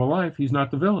villain's normal life, he's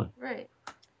not the villain. Right.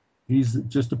 He's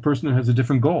just a person that has a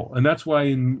different goal. And that's why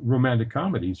in romantic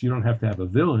comedies, you don't have to have a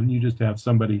villain. You just have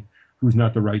somebody who's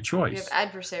not the right choice. You have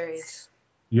adversaries.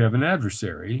 You have an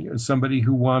adversary, somebody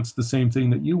who wants the same thing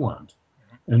that you want.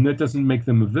 And that doesn't make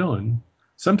them a villain.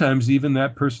 Sometimes even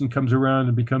that person comes around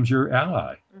and becomes your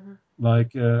ally,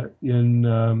 like in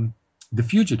The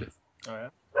Fugitive. Oh,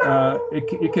 yeah?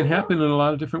 It can happen in a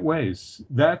lot of different ways.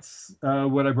 That's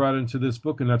what I brought into this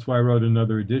book, and that's why I wrote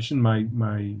another edition.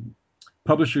 My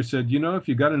publisher said, if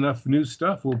you got enough new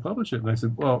stuff, we'll publish it. And I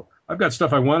said, well, I've got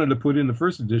stuff I wanted to put in the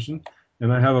first edition,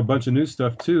 and I have a bunch of new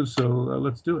stuff too, so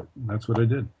let's do it. And that's what I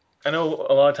did. I know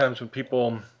a lot of times when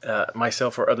people,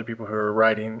 myself or other people who are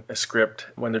writing a script,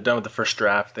 when they're done with the first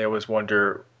draft, they always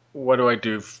wonder, what do I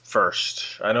do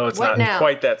first? I know it's not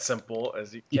quite that simple,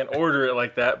 as you can't order it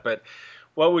like that, but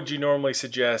what would you normally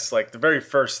suggest, like the very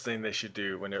first thing they should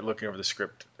do when they're looking over the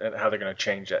script and how they're going to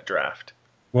change that draft?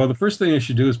 Well, the first thing they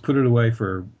should do is put it away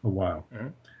for a while.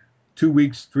 2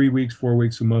 weeks, 3 weeks, 4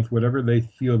 weeks, a month, whatever they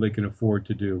feel they can afford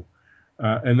to do.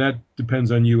 And that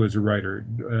depends on you as a writer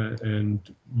and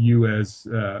you as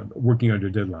working under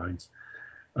deadlines,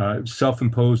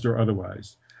 self-imposed or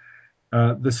otherwise.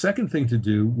 The second thing to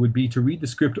do would be to read the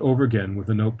script over again with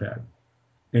a notepad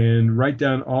and write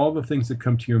down all the things that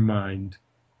come to your mind.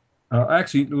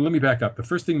 Actually, let me back up. The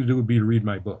first thing to do would be to read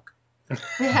my book.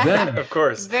 Then, of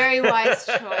course. Very wise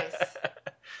choice.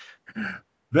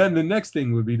 Then the next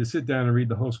thing would be to sit down and read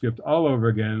the whole script all over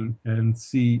again and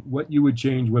see what you would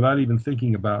change without even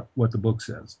thinking about what the book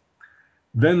says.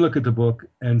 Then look at the book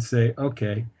and say,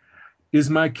 okay, is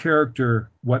my character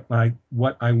what I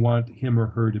want him or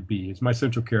her to be? Is my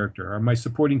central character? Are my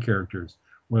supporting characters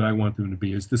what I want them to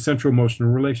be? Is the central emotional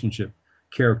relationship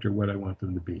character what I want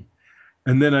them to be?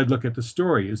 And then I'd look at the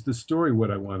story. Is the story what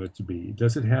I want it to be?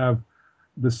 Does it have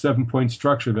the 7-point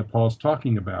structure that Paul's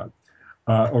talking about?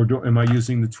 Or am I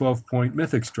using the 12-point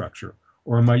mythic structure?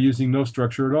 Or am I using no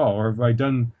structure at all? Or have I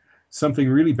done something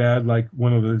really bad, like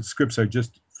one of the scripts I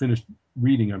just finished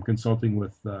reading? I'm consulting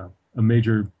with a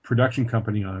major production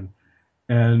company on.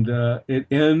 And it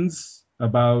ends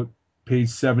about page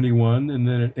 71, and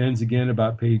then it ends again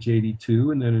about page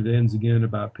 82, and then it ends again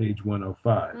about page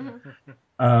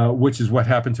 105, which is what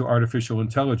happened to Artificial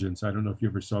Intelligence. I don't know if you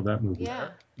ever saw that movie. Yeah.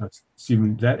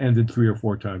 That ended 3 or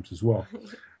 4 times as well.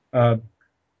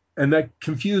 And that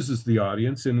confuses the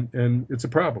audience, and it's a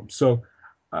problem. So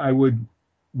I would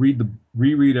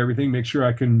reread everything, make sure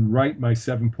I can write my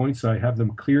 7 points so I have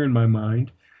them clear in my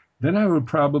mind. Then I would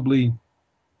probably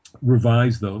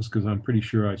revise those because I'm pretty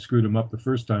sure I screwed them up the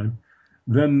first time.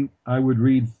 Then I would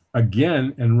read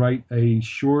again and write a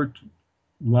short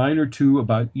line or two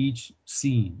about each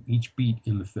scene, each beat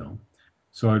in the film.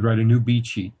 So I'd write a new beat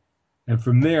sheet. And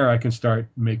from there, I can start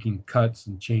making cuts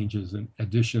and changes and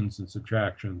additions and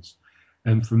subtractions.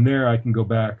 And from there, I can go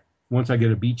back. Once I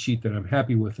get a beat sheet that I'm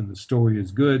happy with and the story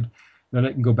is good, then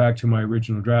I can go back to my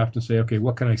original draft and say, okay,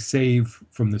 what can I save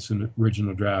from this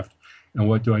original draft? And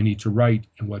what do I need to write?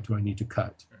 And what do I need to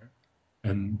cut?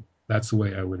 And that's the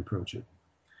way I would approach it.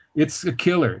 It's a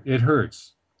killer. It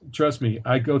hurts. Trust me,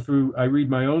 I read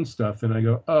my own stuff and I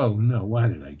go, oh no, why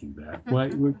did I do that?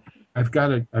 Why? I've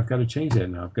got to change that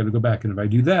now. I've got to go back. And if I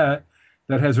do that,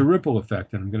 that has a ripple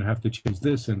effect. And I'm going to have to change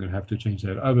this. And I'm going to have to change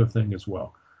that other thing as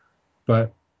well.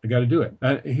 But I got to do it.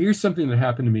 Here's something that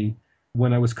happened to me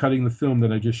when I was cutting the film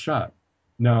that I just shot.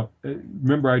 Now,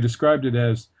 remember, I described it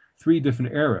as 3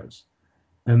 different eras.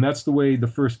 And that's the way the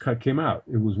first cut came out.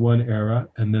 It was one era,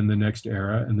 and then the next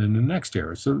era, and then the next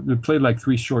era. So it played like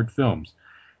 3 short films.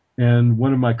 And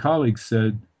one of my colleagues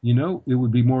said, it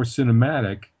would be more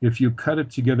cinematic if you cut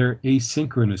it together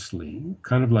asynchronously,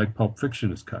 kind of like Pulp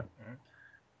Fiction is cut.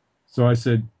 So I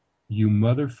said, you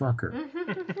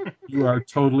motherfucker, you are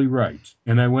totally right.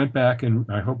 And I went back, and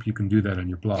I hope you can do that on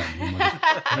your blog.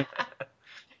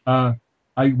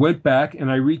 I went back and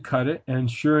I recut it,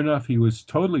 and sure enough, he was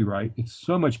totally right. It's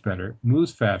so much better,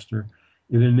 moves faster.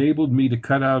 It enabled me to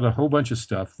cut out a whole bunch of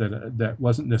stuff that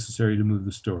wasn't necessary to move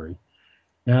the story.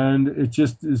 And it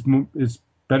just is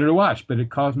better to watch, but it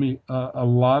caused me a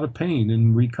lot of pain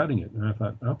in recutting it. And I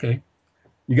thought, okay,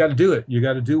 you got to do it. You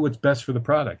got to do what's best for the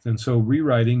product. And so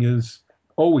rewriting is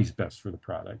always best for the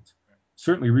product.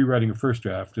 Certainly rewriting a first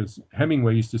draft, as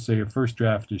Hemingway used to say, a first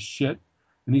draft is shit.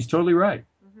 And he's totally right.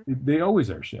 They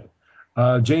always are shit.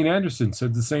 Jane Anderson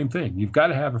said the same thing. You have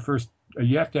to have a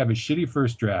shitty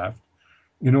first draft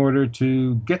in order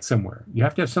to get somewhere. You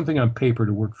have to have something on paper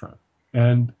to work from.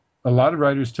 And a lot of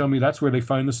writers tell me that's where they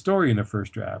find the story in the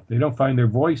first draft. They don't find their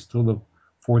voice till the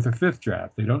fourth or fifth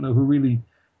draft. They don't know who really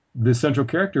the central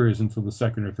character is until the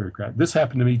second or third draft. This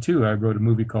happened to me too. I wrote a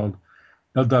movie called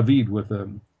El David with a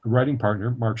writing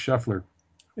partner, Mark Shuffler.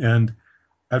 And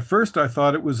at first I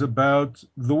thought it was about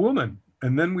the woman.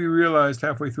 And then we realized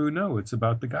halfway through, no, it's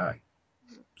about the guy.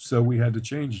 So we had to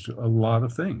change a lot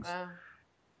of things. Wow.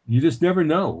 You just never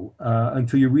know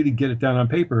until you really get it down on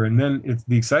paper. And then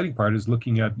the exciting part is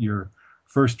looking at your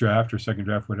first draft or second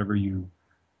draft, whatever you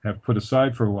have put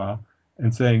aside for a while,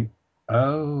 and saying,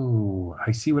 oh,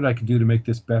 I see what I can do to make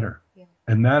this better. Yeah.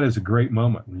 And that is a great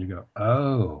moment when you go,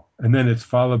 oh, and then it's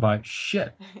followed by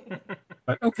shit.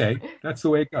 But okay, that's the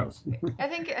way it goes. I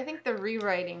think the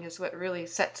rewriting is what really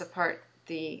sets apart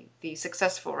the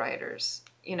successful writers,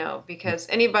 because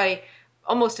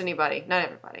almost anybody, not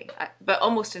everybody, but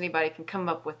almost anybody can come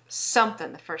up with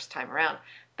something the first time around.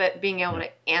 But being able to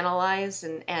analyze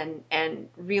and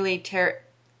really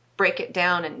break it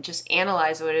down and just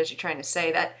analyze what it is you're trying to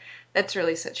say, that's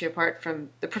really sets you apart from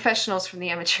the professionals, from the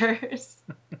amateurs.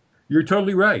 You're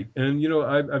totally right. And,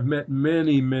 I've met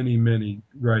many, many, many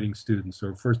writing students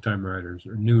or first-time writers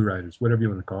or new writers, whatever you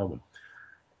want to call them,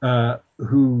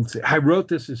 who say, I wrote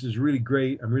this. This is really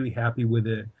great. I'm really happy with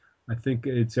it. I think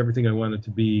it's everything I want it to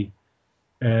be.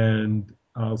 And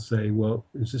I'll say, well,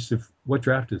 what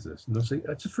draft is this? And they'll say,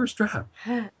 it's the first draft.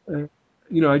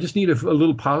 I just need a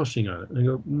little polishing on it. And I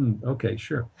go, okay,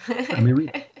 sure. Let me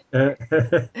read it.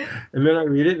 And then I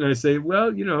read it and I say,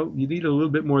 well, you need a little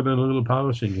bit more than a little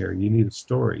polishing here. You need a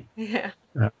story. Yeah.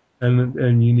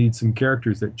 And you need some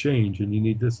characters that change, and you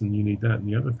need this and you need that and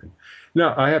the other thing.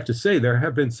 Now, I have to say, there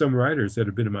have been some writers that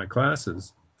have been in my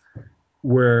classes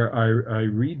where I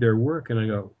read their work and I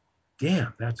go,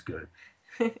 damn, that's good.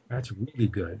 That's really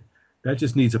good. That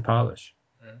just needs a polish.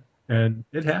 And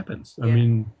it happens. Yeah. I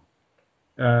mean,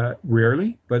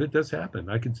 rarely, but it does happen.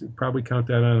 I could probably count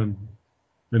that on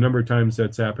the number of times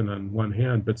that's happened on one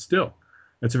hand, but still,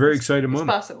 it's a very exciting moment.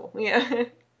 It's possible, yeah.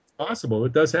 It's possible.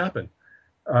 It does happen.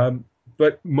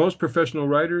 But most professional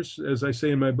writers, as I say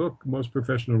in my book, most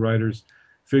professional writers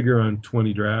figure on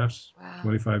 20 drafts, wow.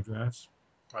 25 drafts.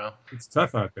 Wow. It's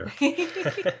tough out there.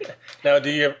 Now, do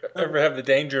you ever have the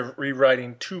danger of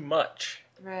rewriting too much?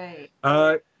 Right.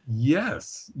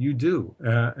 Yes, you do.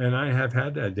 And I have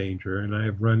had that danger, and I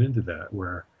have run into that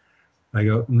where I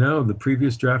go, no, the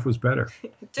previous draft was better.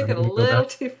 You took it a little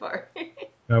too far.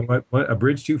 What a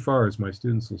bridge too far, as my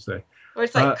students will say. Or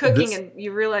it's like cooking and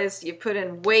you realize you put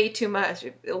in way too much.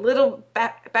 A little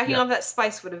backing off that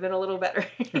spice would have been a little better.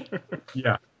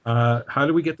 Yeah. How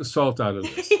do we get the salt out of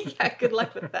this? Yeah, good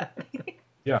luck with that.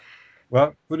 Yeah.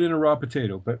 Well, put in a raw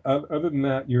potato. But other than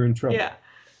that, you're in trouble. Yeah.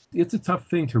 It's a tough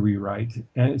thing to rewrite,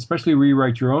 and especially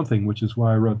rewrite your own thing, which is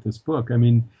why I wrote this book. I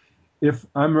mean, if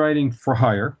I'm writing for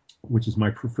hire, which is my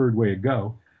preferred way to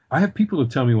go, I have people who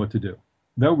tell me what to do.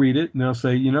 They'll read it and they'll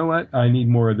say, you know what, I need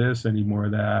more of this, I need more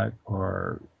of that,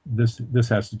 or this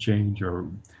has to change, or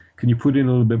can you put in a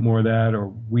little bit more of that, or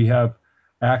we have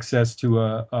access to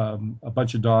a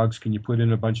bunch of dogs, can you put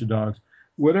in a bunch of dogs?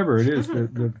 Whatever it is,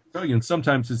 and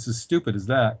sometimes it's as stupid as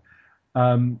that.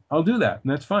 I'll do that,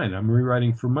 and that's fine. I'm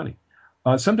rewriting for money.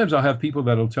 Sometimes I'll have people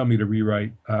that'll tell me to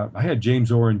rewrite. I had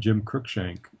James Orr and Jim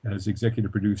Cruikshank as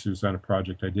executive producers on a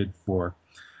project I did for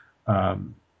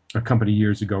a company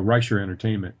years ago, Reicher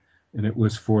Entertainment, and it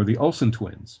was for the Olsen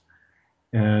twins.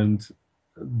 And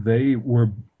they were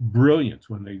brilliant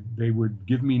when they would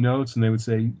give me notes and they would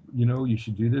say, you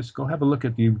should do this. Go have a look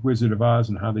at the Wizard of Oz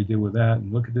and how they deal with that,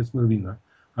 and look at this movie and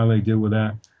how they deal with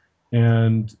that.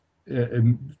 And it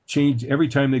changed every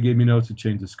time they gave me notes. It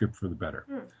changed the script for the better.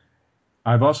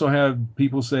 I've also had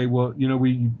people say, well,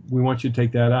 we want you to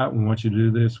take that out. We want you to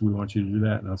do this. We want you to do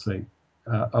that. And I'll say,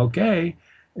 okay.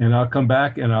 And I'll come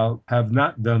back and I'll have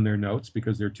not done their notes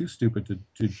because they're too stupid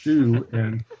to do.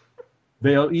 And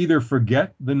they'll either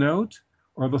forget the note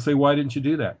or they'll say, why didn't you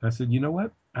do that? And I said, you know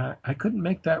what? I couldn't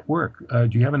make that work. Do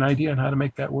you have an idea on how to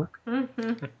make that work?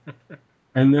 Mm-hmm.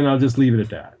 And then I'll just leave it at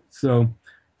that. So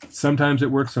sometimes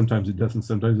it works, sometimes it doesn't.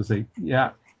 Sometimes I say,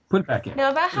 yeah, put it back in. Now,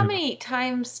 about how many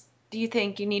times do you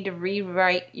think you need to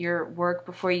rewrite your work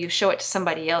before you show it to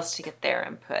somebody else to get their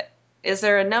input? Is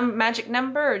there a magic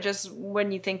number, or just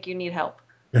when you think you need help?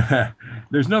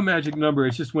 There's no magic number.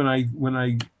 It's just when I'm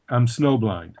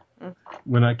snowblind,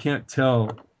 when I can't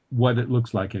tell what it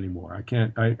looks like anymore.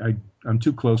 I'm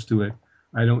too close to it.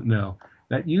 I don't know.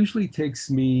 That usually takes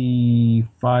me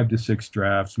 5 to 6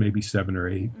 drafts, maybe 7 or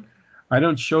 8. I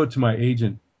don't show it to my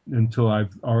agent until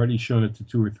I've already shown it to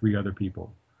 2 or 3 other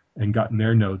people and gotten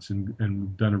their notes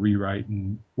and done a rewrite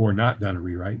or not done a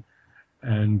rewrite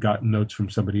and gotten notes from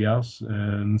somebody else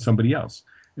and somebody else.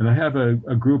 And I have a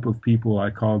group of people, I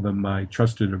call them my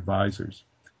trusted advisors,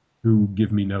 who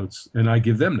give me notes and I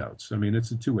give them notes. I mean, it's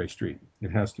a two-way street.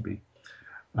 It has to be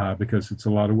because it's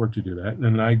a lot of work to do that.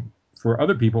 And for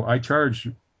other people, I charge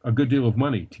a good deal of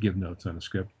money to give notes on a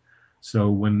script.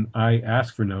 So when I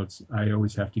ask for notes, I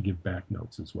always have to give back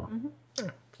notes as well. Mm-hmm.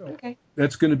 Okay.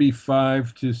 That's going to be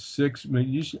 5 to 6.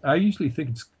 I usually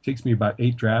think it takes me about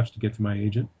 8 drafts to get to my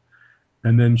agent.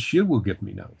 And then she will give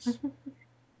me notes.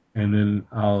 And then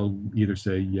I'll either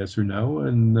say yes or no,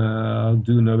 and I'll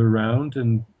do another round,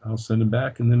 and I'll send them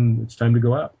back, and then it's time to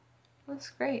go out. That's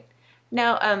great.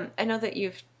 Now, I know that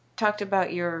you've talked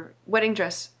about your wedding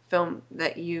dress film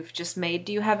that you've just made.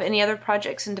 Do you have any other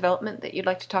projects in development that you'd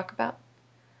like to talk about?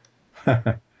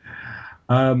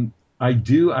 I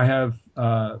do. I have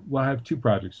 2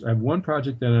 projects. I have one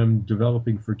project that I'm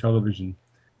developing for television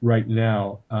right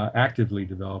now, actively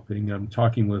developing. I'm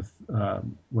talking with,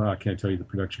 I can't tell you the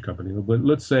production company, but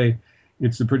let's say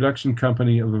it's the production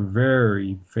company of a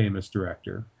very famous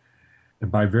director.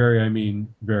 And by very, I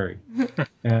mean very.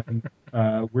 And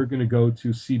we're going to go to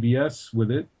CBS with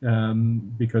it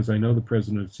because I know the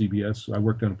president of CBS. I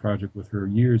worked on a project with her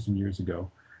years and years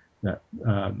ago that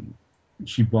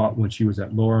she bought when she was at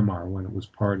Lorimar, when it was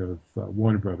part of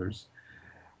Warner Brothers.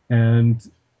 And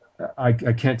I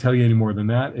can't tell you any more than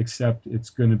that, except it's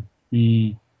going to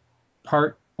be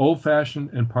part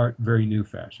old-fashioned and part very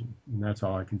new-fashioned, and that's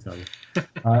all I can tell you.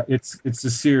 It's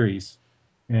a series,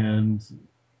 and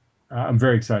I'm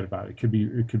very excited about it. It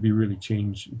could really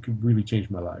change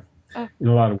my life in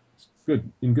a lot of ways,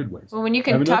 in good ways. Well, when you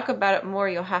can talk about it more,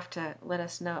 you'll have to let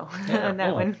us know on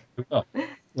that one.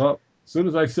 Well, as soon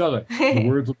as I sell it, the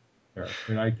words will be there,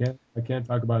 and I can't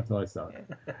talk about it until I sell it.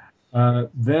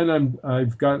 Then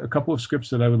I've got a couple of scripts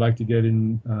that I would like to get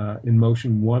in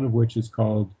motion. One of which is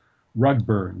called Rug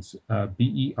Burns,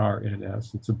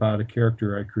 Berns. It's about a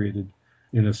character I created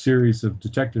in a series of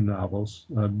detective novels,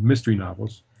 mystery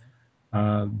novels.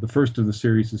 The first of the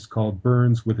series is called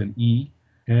Burns with an E,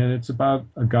 and it's about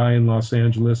a guy in Los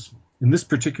Angeles. In this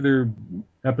particular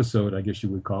episode, I guess you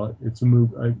would call it, it's a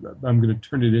movie. I'm going to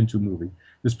turn it into a movie.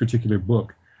 This particular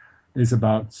book is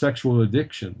about sexual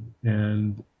addiction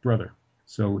and brother.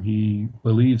 So he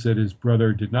believes that his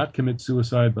brother did not commit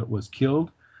suicide but was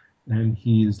killed, and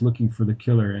he is looking for the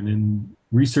killer. And in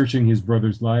researching his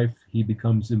brother's life, he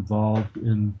becomes involved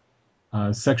in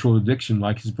sexual addiction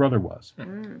like his brother was,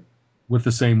 with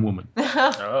the same woman.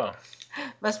 Oh.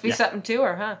 Must be something to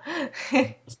her, huh?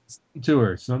 To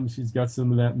her. She's got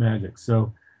some of that magic.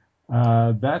 So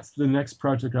that's the next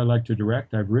project I'd like to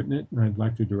direct. I've written it, and I'd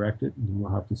like to direct it, and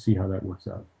we'll have to see how that works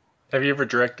out. Have you ever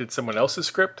directed someone else's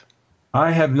script?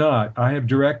 I have not. I have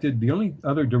directed, the only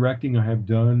other directing I have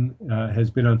done has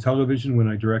been on television when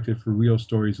I directed for Real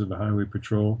Stories of the Highway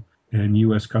Patrol and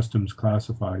U.S. Customs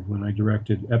Classified, when I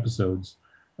directed episodes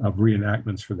of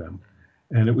reenactments for them.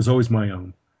 And it was always my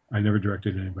own. I never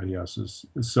directed anybody else's.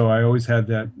 So I always had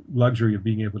that luxury of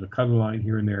being able to cut a line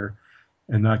here and there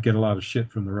and not get a lot of shit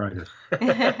from the writer.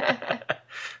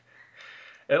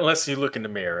 Unless you look in the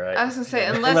mirror, right? I was going to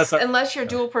say, unless your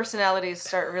dual personalities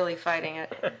start really fighting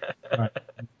it. Right.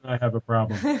 I have a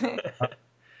problem.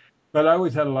 But I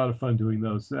always had a lot of fun doing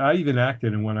those. I even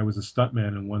acted in when I was a stuntman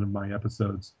in one of my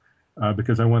episodes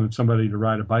because I wanted somebody to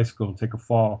ride a bicycle and take a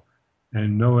fall.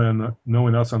 And no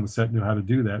one else on the set knew how to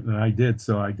do that, and I did,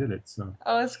 so I did it. So.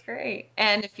 Oh, it's great.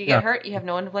 And if you get hurt, you have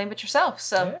no one to blame but yourself.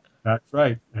 So. That's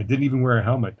right. I didn't even wear a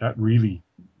helmet. That really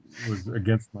was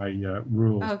against my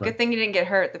rules. Oh, good thing you didn't get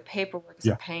hurt. The paperwork is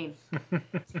a pain.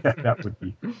 Yeah, that would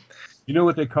be. You know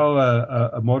what they call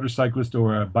a motorcyclist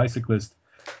or a bicyclist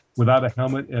without a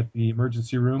helmet at the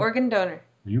emergency room? Organ donor.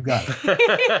 You got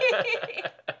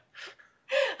it.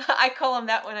 I call him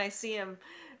that when I see him.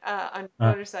 On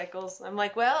motorcycles. I'm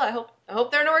like, well, I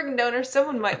hope they're an organ donor.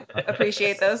 Someone might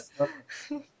appreciate those.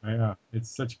 Yeah,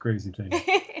 it's such a crazy thing.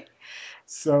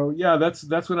 So yeah, that's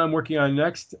what I'm working on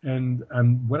next, and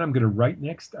what I'm going to write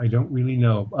next, I don't really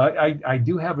know. I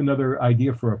do have another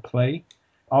idea for a play,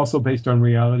 also based on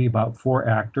reality, about 4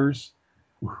 actors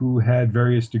who had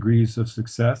various degrees of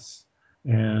success,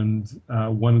 and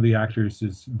one of the actors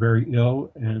is very ill,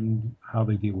 and how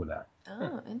they deal with that.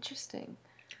 Oh, interesting.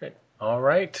 Great. All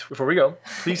right. Before we go,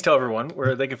 please tell everyone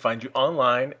where they can find you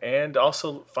online and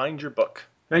also find your book.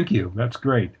 Thank you. That's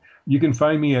great. You can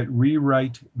find me at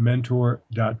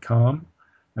rewritementor.com.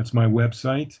 That's my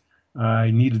website.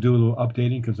 I need to do a little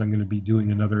updating because I'm going to be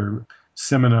doing another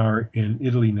seminar in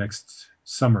Italy next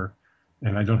summer.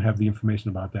 and I don't have the information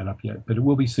about that up yet, but it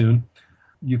will be soon.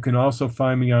 You can also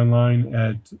find me online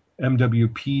at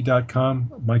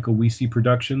mwp.com, Michael Wiese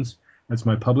Productions. That's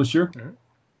my publisher. Mm-hmm.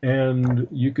 And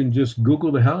you can just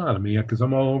Google the hell out of me because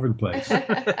I'm all over the place.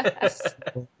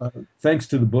 So, thanks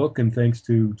to the book, and thanks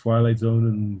to Twilight Zone,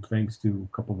 and thanks to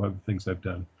a couple of other things I've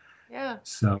done. Yeah.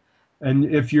 So, and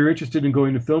if you're interested in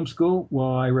going to film school,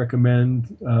 well, I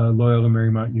recommend Loyola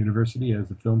Marymount University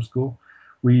as a film school.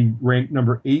 We ranked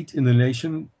number 8 in the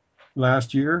nation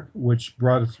last year, which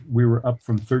brought us, we were up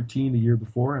from 13 the year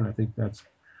before, and I think that's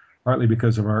partly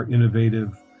because of our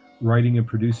innovative writing and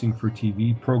producing for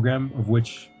TV program, of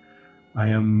which I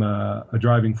am a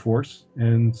driving force.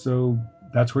 And so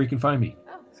that's where you can find me.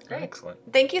 Oh, that's great. Excellent.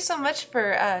 Thank you so much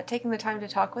for taking the time to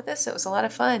talk with us. It was a lot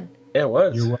of fun. Yeah, it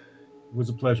was. It was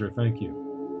a pleasure. Thank you.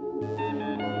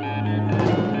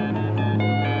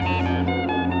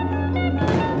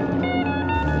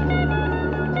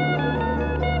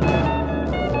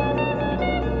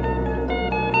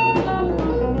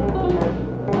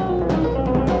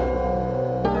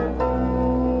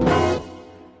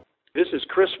 This is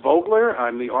Chris Vogler.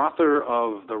 I'm the author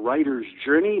of The Writer's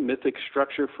Journey, Mythic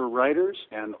Structure for Writers,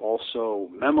 and also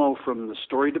Memo from the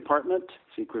Story Department,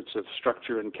 Secrets of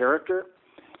Structure and Character.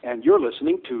 And you're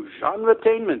listening to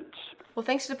Genretainment. Well,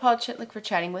 thanks to Paul Chitlick for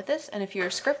chatting with us, and if you're a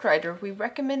scriptwriter, we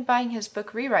recommend buying his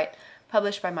book Rewrite,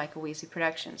 published by Michael Wiese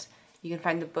Productions. You can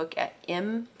find the book at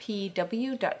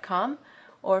mpw.com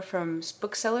or from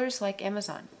booksellers like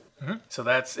Amazon. Mm-hmm. So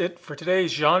that's it for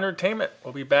today's Genretainment.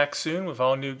 We'll be back soon with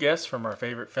all new guests from our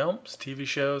favorite films, TV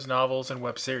shows, novels, and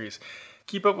web series.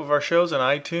 Keep up with our shows on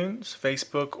iTunes,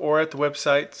 Facebook, or at the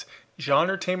websites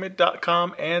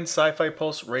genretainment.com and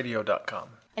sci-fi-pulse-radio.com.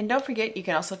 And don't forget, you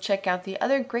can also check out the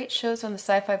other great shows on the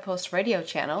Sci-Fi Pulse radio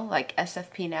channel, like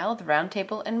SFP Now, The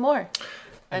Roundtable, and more.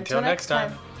 Until next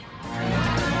time.